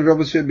the opinion of Rav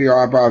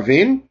Yossi bar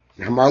Avin?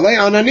 Amar le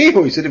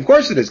ananihu. He said, of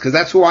course it is, because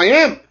that's who I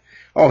am.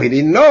 Oh, he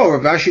didn't know.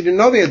 Rav Ashi didn't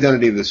know the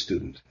identity of the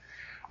student.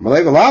 Amar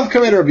le v'lav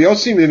kamei Rabbi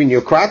Yossi min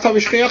Yokrat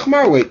hav'shchei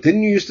achmar. Wait,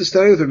 didn't you used to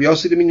study with Rabbi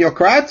Yossi min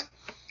Yokrat?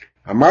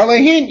 Amar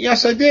lehin,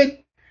 yes I did.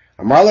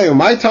 Amar le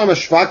umay tam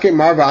shvake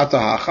mar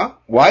va'atahacha.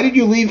 Why did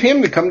you leave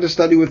him to come to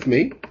study with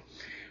me?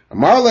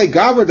 Amar le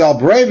gaver dal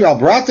brave al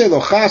brate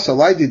lochas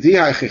alay didi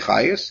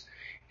ha'chichayis.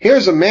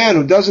 Here's a man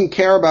who doesn't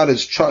care about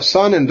his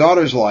son and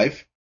daughter's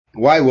life.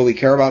 Why will he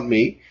care about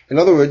me? In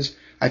other words,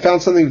 I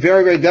found something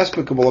very, very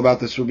despicable about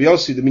this Rabbi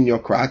Yossi the min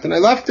Yokrat, and I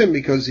left him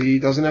because he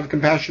doesn't have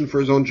compassion for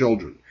his own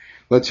children.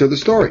 Let's hear the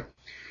story.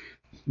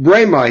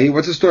 Bremahi,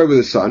 what's the story with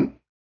his son?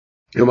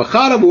 He had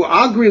workers,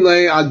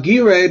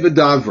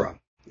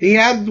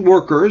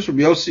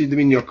 Rabbi Yossi the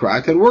min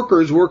Yokrat, had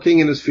workers working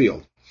in his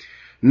field.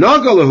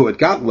 Nagalahu, it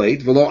got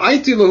late,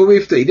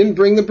 he didn't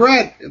bring the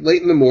bread.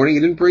 Late in the morning,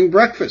 he didn't bring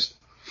breakfast.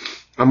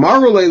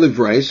 Amarule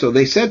livrei, so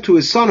they said to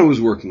his son who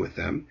was working with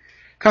them,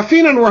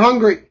 Kafinan were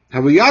hungry. They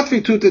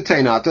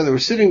were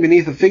sitting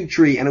beneath a fig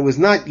tree, and it was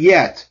not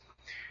yet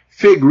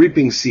fig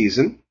reaping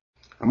season.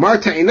 So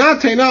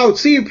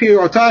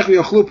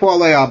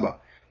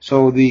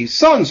the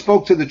son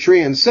spoke to the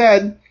tree and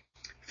said,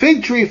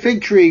 fig tree,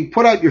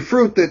 put out your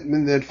fruit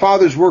that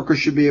father's workers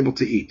should be able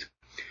to eat.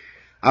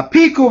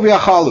 Apiku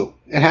v'yachalu.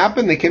 It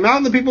happened, they came out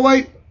and the people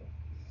ate.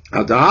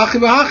 At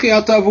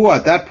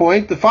that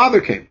point, the father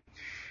came.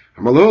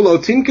 Don't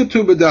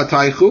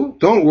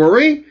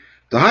worry.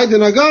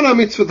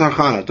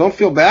 Don't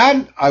feel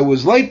bad. I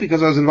was late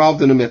because I was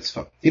involved in a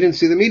mitzvah. He didn't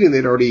see the meeting,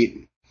 they'd already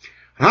eaten.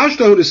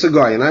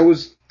 And I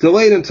was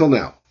delayed until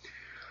now.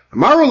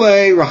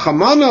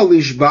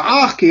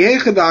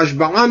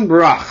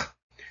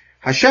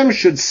 Hashem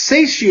should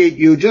satiate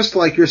you just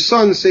like your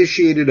son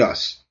satiated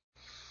us.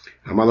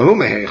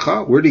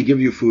 Where did he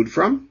give you food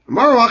from?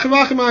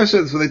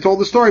 So they told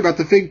the story about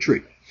the fig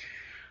tree.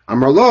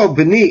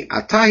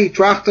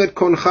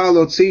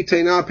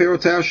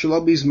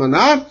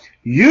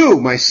 You,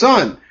 my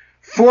son,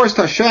 forced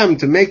Hashem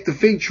to make the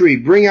fig tree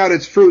bring out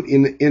its fruit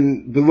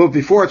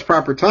before its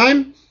proper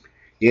time.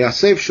 You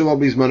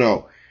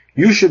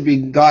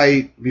should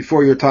die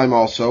before your time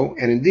also.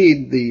 And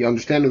indeed, the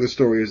understanding of the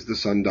story is the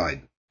son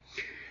died.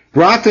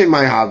 Brate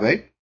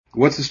Mayhave.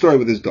 What's the story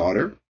with his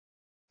daughter?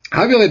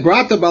 Havile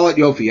Brata Balat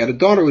Yofi. He had a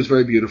daughter who was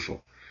very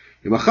beautiful.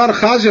 He saw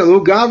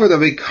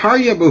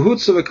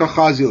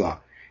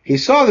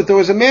that there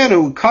was a man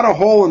who cut a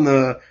hole in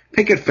the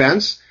picket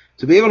fence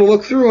to be able to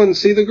look through and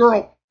see the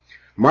girl.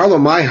 Marlo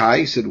Maihai,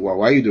 he said, well,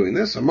 why are you doing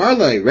this?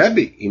 Marle,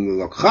 Rebbe,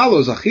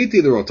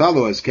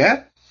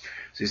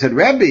 so he said,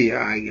 Rebbe,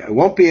 I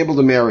won't be able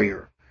to marry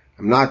her.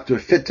 I'm not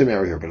fit to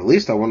marry her, but at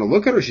least I want to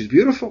look at her. She's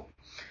beautiful.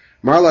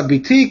 Marla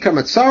Biti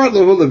Kamatsarat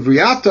Lahu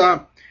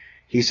Livriata.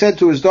 He said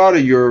to his daughter,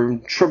 you're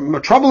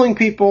troubling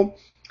people.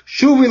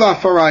 Shuvi la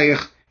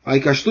farayich.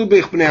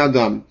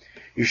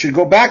 You should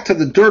go back to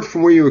the dirt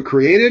from where you were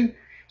created,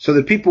 so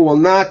that people will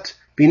not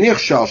be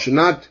nichshal, should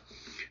not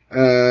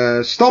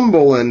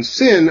stumble and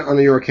sin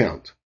on your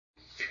account.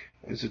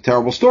 It's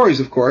terrible stories,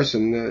 of course,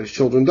 and his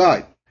children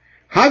died.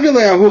 On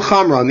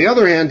the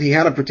other hand, he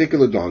had a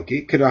particular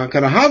donkey. When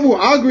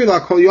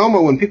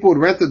people would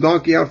rent the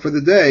donkey out for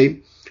the day,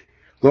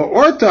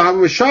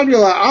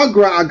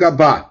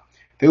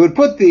 they would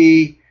put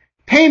the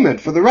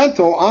payment for the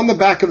rental on the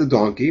back of the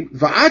donkey,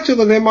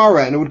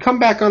 and it would come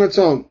back on its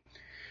own.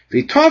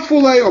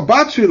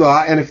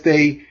 And if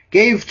they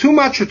gave too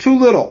much or too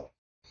little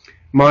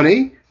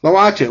money,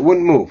 it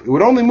wouldn't move. It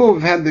would only move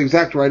if it had the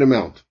exact right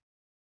amount.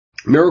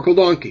 Miracle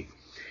donkey.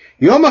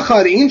 One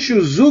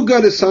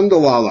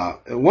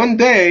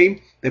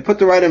day, they put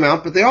the right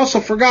amount, but they also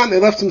forgot and they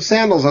left some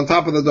sandals on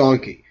top of the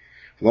donkey.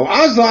 It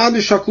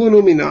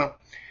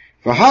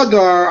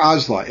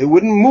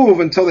wouldn't move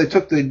until they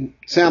took the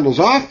sandals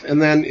off,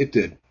 and then it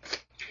did.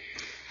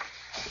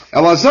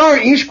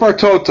 Elazar Ish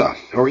Bartota,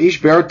 or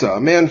Ish Berta, a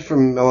man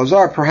from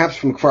Elazar, perhaps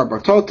from Kfar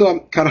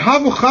Bartota,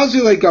 Karhavu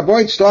Chazile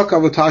Gaboit Stok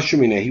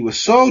Avutashumine. He was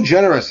so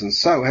generous and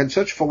so had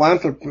such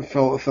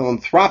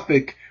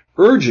philanthropic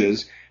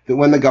urges that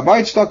when the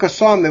Gaboit Stok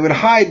saw him, they would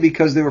hide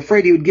because they were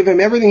afraid he would give him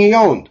everything he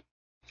owned.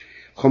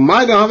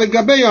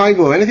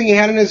 Anything he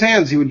had in his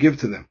hands, he would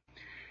give to them.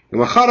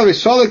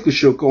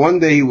 One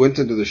day he went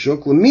into the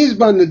shuk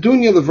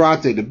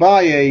to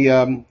buy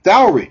a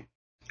dowry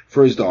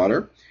for his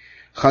daughter.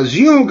 The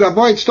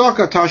Gabayit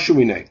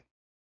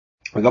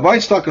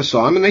Staka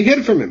saw him and they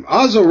hid from him.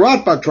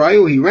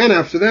 He ran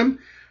after them.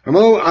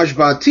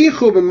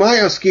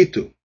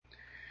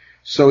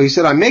 So he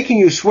said, I'm making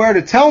you swear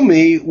to tell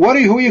me, who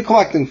are you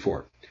collecting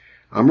for?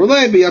 An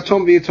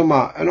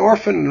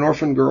orphan and an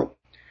orphan girl.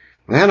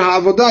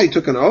 He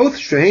took an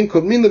oath.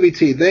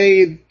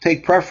 They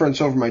take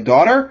preference over my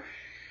daughter.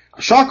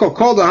 Shako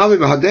called all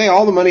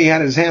the money he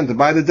had in his hand to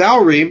buy the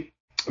dowry.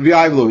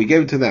 He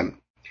gave it to them.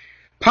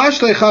 He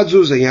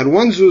had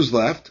one zuz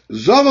left.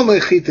 He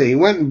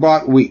went and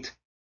bought wheat.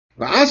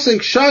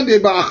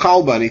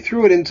 And he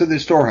threw it into the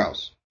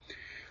storehouse.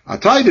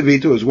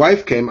 His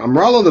wife came.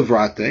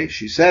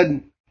 She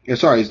said,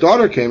 his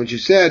daughter came and she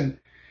said,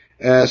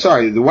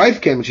 the wife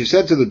came and she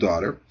said to the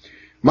daughter,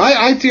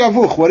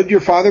 what did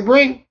your father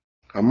bring?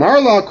 Anything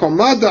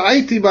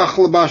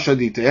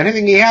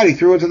he had, he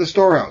threw into the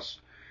storehouse.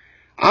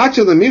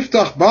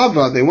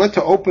 They went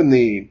to open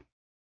the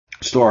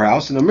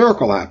storehouse and a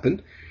miracle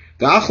happened.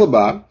 They saw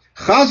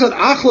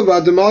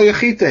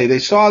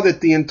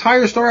that the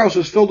entire storehouse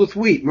was filled with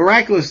wheat.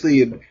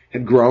 Miraculously it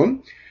had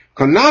grown.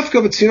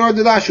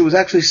 It was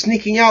actually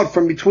sneaking out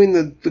from between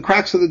the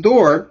cracks of the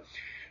door.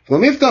 They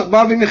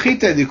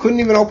couldn't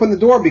even open the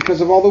door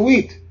because of all the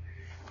wheat.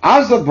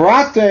 So the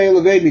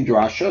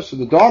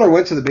daughter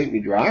went to the Beit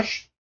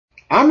Midrash.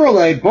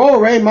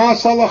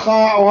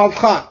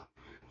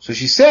 So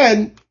she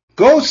said,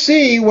 go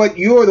see what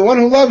the one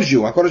who loves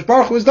you, HaKadosh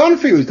Baruch Hu, has done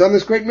for you. He's done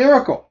this great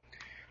miracle.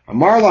 And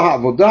so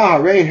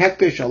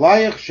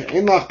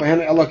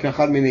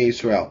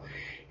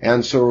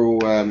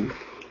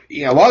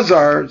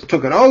Elazar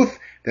took an oath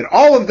that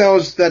all of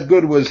that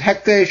good was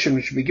hekdesh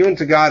and should be given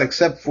to God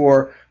except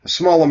for a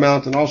small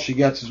amount, and all she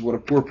gets is what a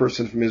poor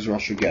person from Israel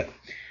should get.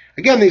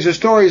 Again, these are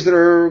stories that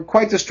are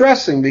quite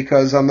distressing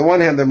because on the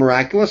one hand they're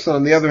miraculous, and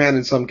on the other hand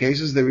in some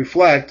cases they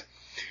reflect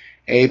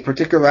a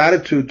particular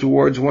attitude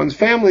towards one's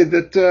family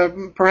that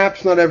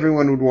perhaps not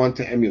everyone would want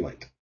to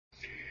emulate.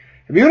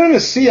 Rabbi Yehuda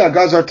Nasi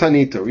Gazar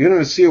Tanita. Rabbi Yehuda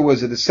Nasi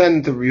was a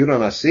descendant of Rabbi Yehuda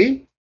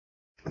Nasi,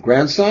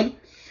 grandson,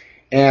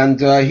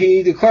 and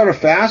he declared a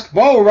fast.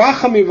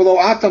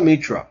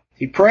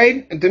 He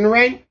prayed, it didn't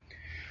rain.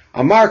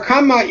 Amar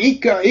Kama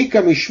Ika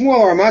Mishmuel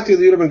Armati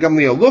Yehuda ben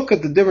Gamliel. Look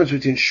at the difference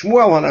between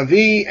Shmuel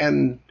Hanavi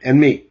and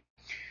me.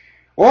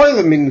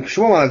 Shmuel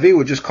Hanavi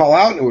would just call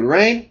out and it would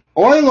rain.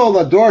 Look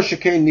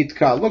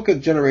at a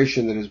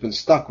generation that has been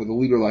stuck with a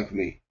leader like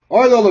me.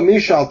 Woe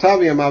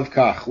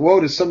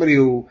to somebody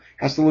who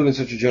has to live in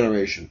such a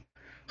generation.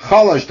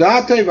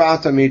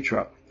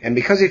 And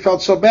because he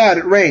felt so bad,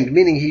 it rained,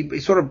 meaning he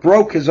sort of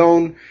broke his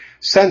own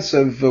sense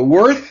of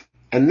worth,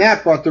 and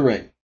that brought the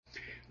rain.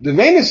 The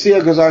Bein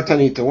Nasiya Gazar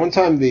Tanita. One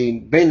time the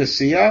Bein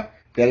Nasiya,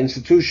 that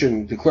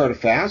institution, declared a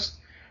fast.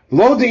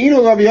 Lo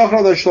de'inu Rabbi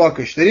Yochanan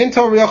Shlokish. They didn't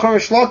tell Rabbi Yochanan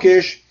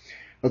Shlokish,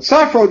 but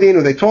Safro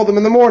de'inu, they told them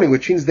in the morning,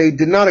 which means they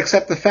did not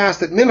accept the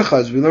fast at Mincha,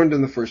 as we learned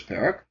in the first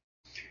parak.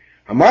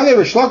 Amarle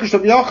Rish Lakish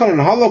Rabbi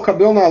Yochanan Halo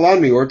Kabilna Alan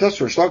Miortas.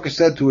 Rish Lakish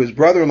said to his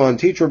brother-in-law and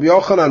teacher Rabbi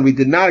Yochanan, we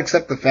did not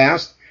accept the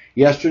fast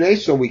yesterday,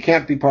 so we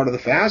can't be part of the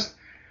fast.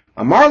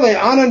 Amarle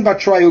Anan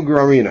Batrayu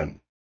Grarinan.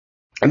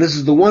 And this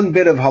is the one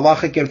bit of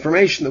halachic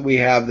information that we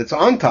have that's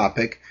on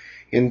topic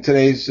in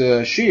today's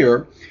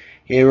shiur.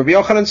 Rabbi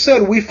Yochanan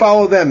said, we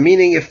follow them,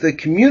 meaning if the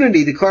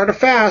community declared a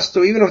fast,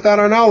 so even without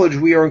our knowledge,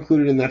 we are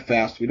included in that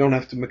fast. We don't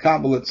have to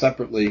makabel it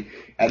separately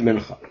at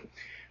Mincha.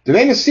 The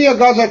Bein Nasiya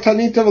Gazar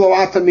Tanita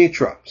V'lo'ata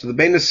Mitra. So the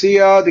Bein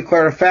Nasiya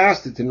declared a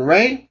fast, it didn't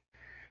rain.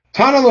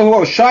 Tana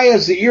Lahu Oshaya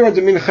Ze'ira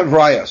Demin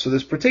Chevraya. So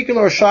this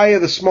particular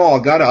Oshaya the small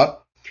got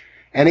up,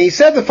 and he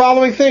said the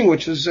following thing,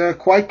 which is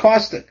quite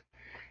caustic.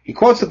 He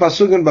quotes the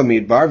pasuk in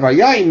Bamidbar,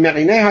 Vayayim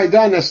me'inei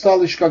hayda nesta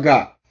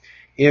lishkaga.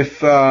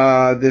 If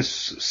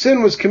this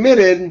sin was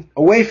committed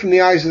away from the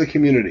eyes of the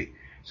community.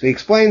 So he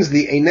explains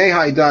the einei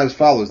hayda as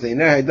follows. The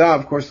einei hayda,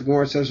 of course, the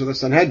Gemara says with the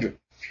Sanhedrin.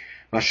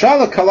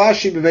 Mashala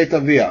kalashi b'veit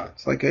avia.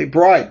 It's like a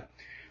bride.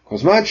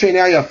 Kozman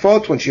sheinei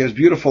yafot, when she has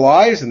beautiful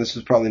eyes, and this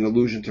is probably an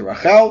allusion to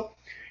Rachel.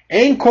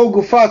 Ein kol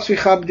gufa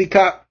tzricha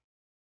b'dika.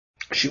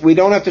 We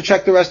don't have to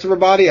check the rest of her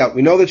body out.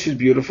 We know that she's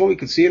beautiful. We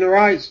can see in her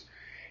eyes.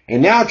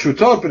 And now, true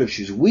talk, but if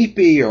she's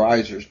weepy, her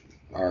eyes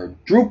are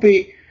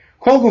droopy,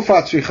 kol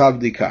gufa tzricha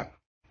b'dika.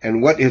 And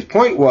what his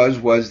point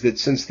was that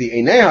since the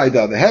einei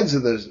hayda, the heads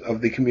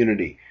of the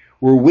community,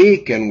 were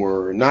weak and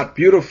were not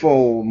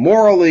beautiful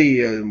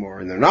morally, or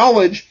in their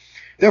knowledge,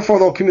 therefore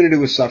the whole community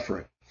was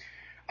suffering.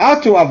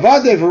 Atu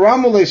avade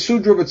v'ramule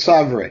sudra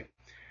b'tzavre.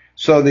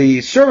 So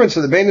the servants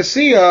of the Bein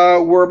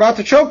Nasiya were about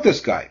to choke this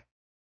guy.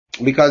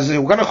 Because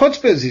what kind of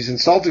chutzpah is he's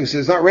insulting? He says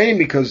it's not raining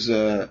because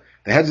the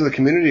heads of the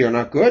community are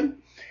not good.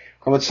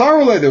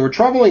 They were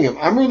troubling him.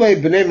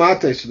 Amrulei b'nei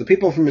mate. So the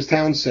people from his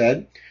town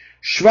said,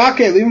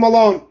 Shvake, leave him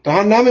alone.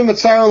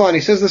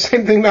 He says the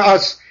same thing to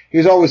us.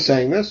 He's always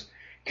saying this.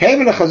 But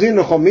we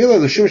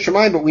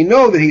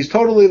know that he's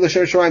totally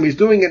l'shem shamayim. He's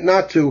doing it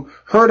not to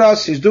hurt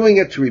us. He's doing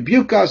it to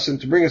rebuke us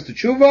and to bring us to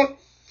tshuva.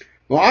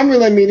 We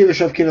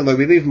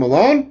leave him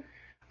alone.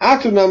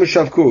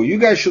 You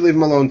guys should leave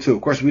him alone too.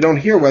 Of course, we don't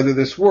hear whether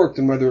this worked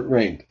and whether it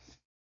rained.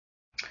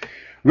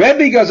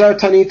 Rebbe gazar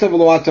tanita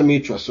v'loata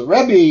mitra. So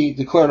Rebbe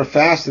declared a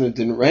fast and it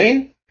didn't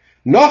rain.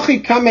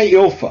 Nochi kame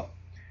ilfa.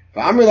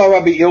 V'amrila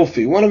Rabbi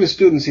Ilfi. One of his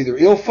students, either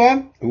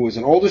Ilfa, who was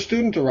an older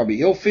student, or Rabbi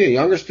Ilfi, a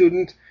younger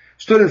student,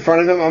 stood in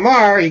front of him.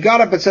 Amar, he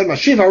got up and said,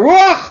 Mashiv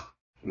haruach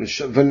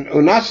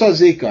v'nasa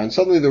zika. And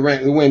suddenly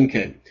the wind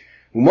came.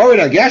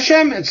 Umorid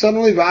hageshem, and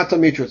suddenly v'ata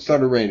mitra. It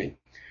started raining.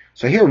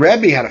 So here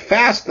Rebbe had a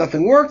fast,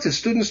 nothing worked. His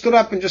student stood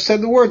up and just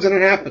said the words and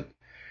it happened.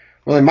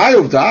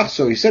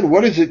 So he said,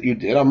 what is it you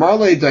did?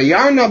 Amarle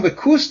dayarna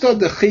bekusta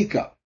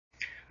dechika.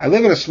 I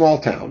live in a small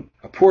town,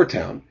 a poor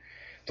town.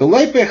 There's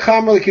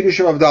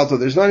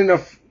not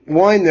enough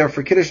wine there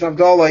for Kiddush and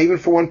Avdallah, even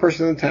for one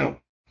person in the town.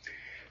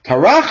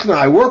 Tarachna,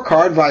 I work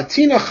hard,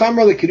 va'atina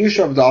chamar lekiddush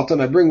avdalta,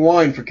 and I bring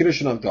wine for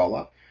Kiddush and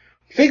Avdallah.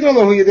 Figna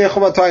lahu yedei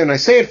chovatay, and I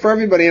say it for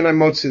everybody, and I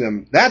motzi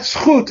them. That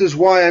schut is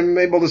why I'm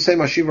able to say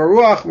Mashiv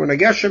haruach, when I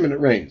geshem, and it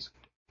rains.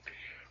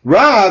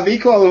 Rav,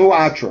 ikla lahu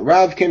atra.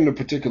 Rav came to a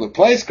particular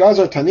place,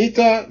 Gazar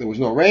Tanita, there was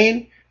no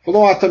rain,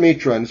 v'lo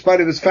atamitra, in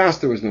spite of his fast,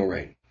 there was no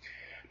rain.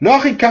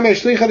 Nochid kamei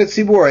shlichad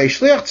tzibur, a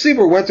shliach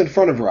tzibur went in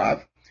front of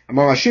Rav,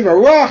 amar Mashiv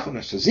haruach,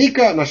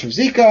 nashav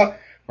zika,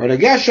 or the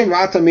geshem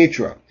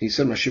atamitra. He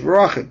said Mashiv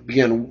haruach, it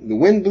began, the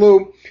wind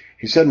blew,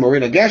 he said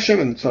Morina geshem,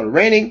 and it started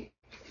raining.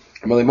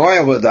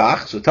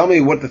 So tell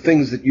me what the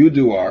things that you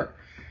do are.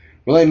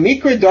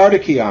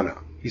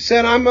 He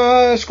said, I'm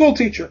a school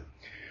teacher.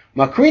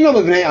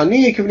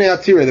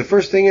 The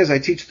first thing is I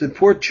teach the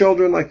poor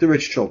children like the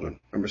rich children.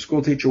 Remember,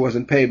 school teacher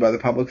wasn't paid by the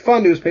public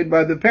fund, he was paid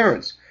by the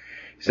parents.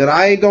 He said,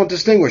 I don't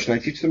distinguish, and I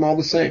teach them all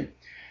the same.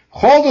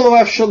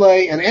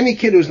 And any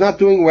kid who's not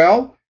doing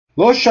well,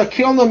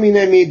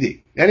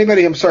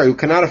 anybody, who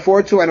cannot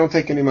afford to, I don't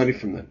take any money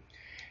from them.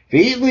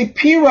 I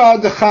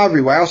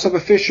also have a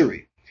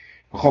fishery.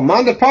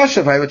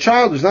 If I have a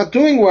child who's not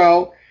doing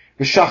well,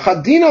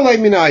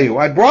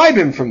 I bribe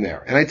him from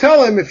there. And I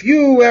tell him, if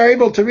you are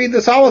able to read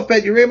this aleph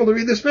bet, you're able to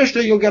read this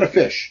Mishnah, you'll get a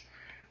fish.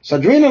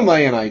 Sadrinan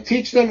lay, and I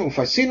teach them,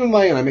 ufasinan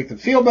lay, and I make them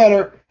feel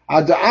better,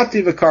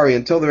 ada'ati v'kari,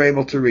 until they're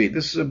able to read.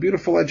 This is a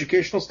beautiful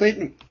educational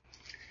statement.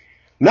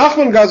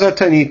 Nachman Gazar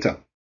Tanita.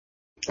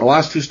 The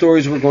last two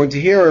stories we're going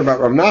to hear are about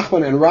Rav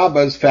Nachman and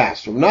Rabba's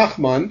fast. Rav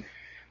Nachman,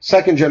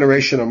 second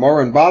generation of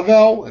Mor and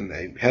Bavel, and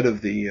the head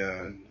of the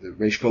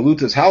Reish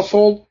Galuta's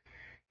household,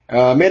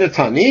 made a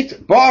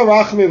tanit.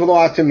 Ba'arachmi v'lo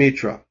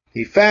atamitra.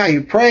 He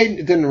prayed,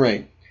 it didn't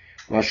rain.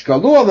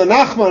 Mashkalu the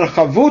Nachman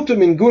chavutu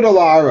min guda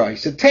la'ara. He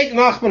said, take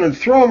Nachman and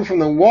throw him from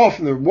the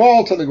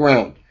wall to the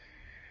ground.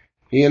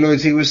 He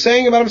was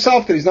saying about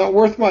himself that he's not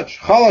worth much.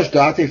 Chalash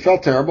dat, he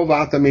felt terrible,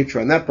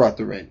 v'atamitra, and that brought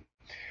the rain.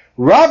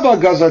 Rabba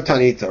Gazar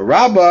Tanita.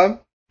 Rabba,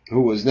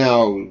 who was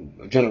now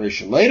a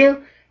generation later,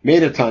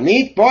 made a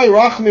tanit. Boy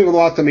rachmi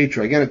v'lo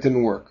atamitra. Again, it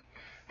didn't work.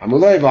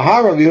 Amulei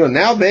v'ha Rav Yehuda.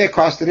 Now they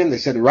accosted him. They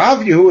said, Rav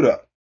Yehuda,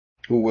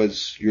 who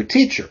was your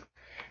teacher,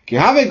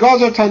 Kihave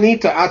Gazar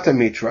Tanita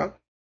atamitra.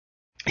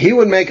 He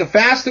would make a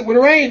fast that would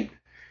rain.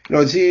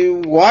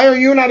 Why are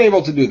you not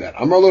able to do that?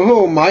 Amar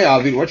lahu, my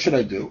avi, what should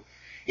I do?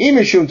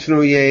 Imishum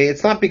tnuye.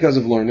 It's not because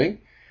of learning.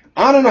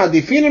 Anana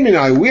difina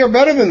minai. We are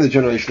better than the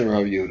generation of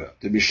Rav Yehuda.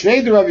 The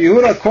Bishnei de Rav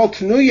Yehuda called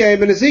tnuye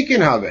ben Ezekin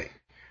have.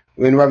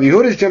 In Rav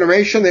Yehuda's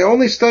generation, they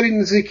only studied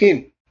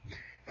Nezikin.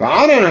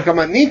 Va'anan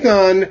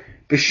hakamatnitan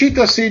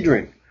b'shita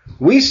sidrin.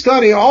 We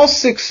study all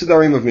 6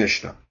 Sidarim of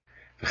Mishnah.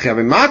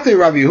 V'chavimate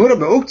Rav Yehuda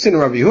be'uktzin.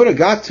 Rav Yehuda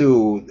got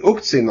to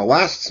uktzin, the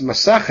last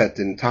Masachet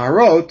in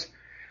Taharot.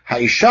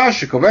 Ha'isha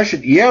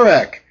shekoveshet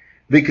yerek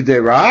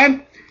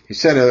b'kderah. He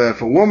said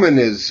if a woman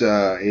is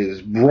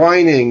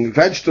brining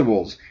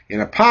vegetables in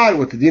a pot,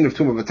 what the din of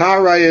Tumah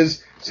B'Tahara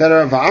is, said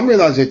va'amri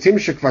la zetim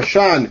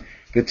shekvashan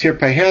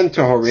v'tirpehen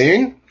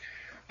tohorin.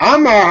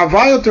 Amar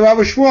havayot Rav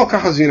Shmuel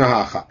kachazina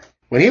hacha.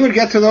 When he would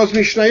get to those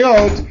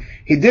Mishnayot,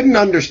 he didn't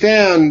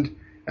understand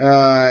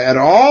at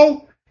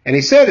all, and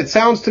he said, it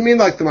sounds to me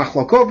like the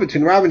machlokot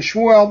between Rav and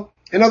Shmuel.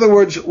 In other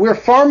words, we're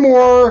far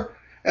more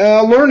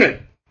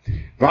learned.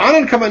 We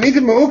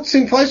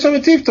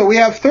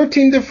have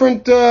 13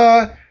 different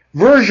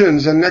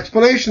versions and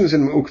explanations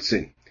in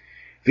Me'uktzin.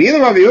 All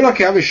that Rav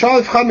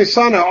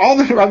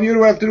Yehuda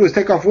would have to do is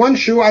take off one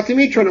shoe,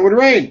 atimitra, and it would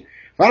rain.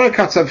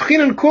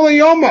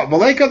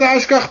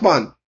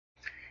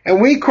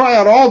 And we cry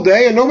out all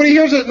day, and nobody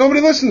hears it, nobody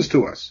listens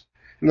to us.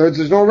 In other words,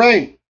 there's no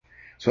rain.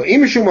 So,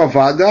 and if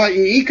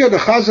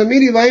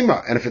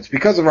it's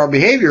because of our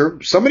behavior,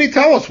 somebody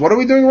tell us, what are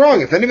we doing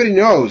wrong? If anybody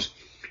knows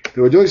that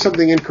we're doing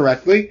something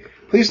incorrectly,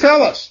 please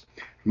tell us.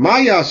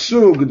 What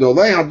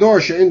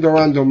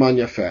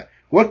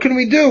What can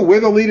we do? We're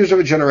the leaders of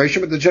a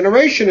generation, but the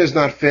generation is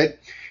not fit,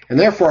 and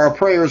therefore our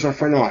prayers are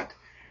for naught.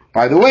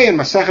 By the way, in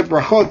Masechet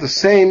Brachot, the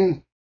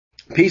same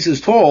piece is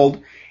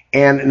told,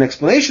 and an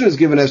explanation is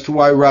given as to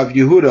why Rav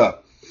Yehuda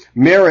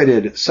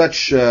merited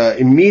such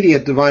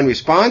immediate divine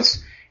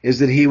response, is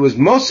that he was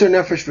Moser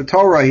Nefesh for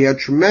Torah. He had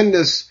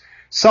tremendous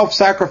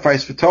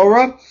self-sacrifice for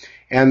Torah,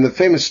 and the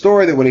famous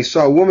story that when he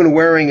saw a woman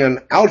wearing an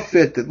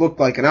outfit that looked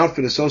like an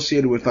outfit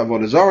associated with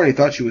Avodah Zarah, and he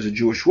thought she was a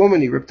Jewish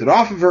woman, he ripped it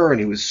off of her, and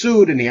he was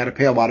sued, and he had to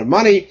pay a lot of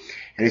money,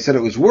 and he said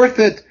it was worth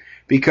it,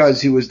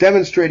 because he was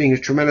demonstrating his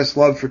tremendous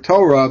love for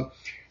Torah,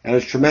 and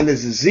his tremendous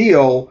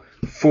zeal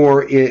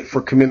for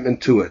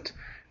commitment to it.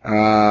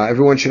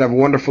 Everyone should have a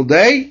wonderful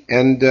day,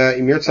 and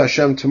Im Yirtzeh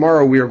Hashem,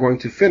 tomorrow we are going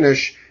to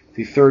finish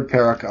the third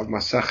parak of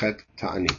Masechet Ta'anit.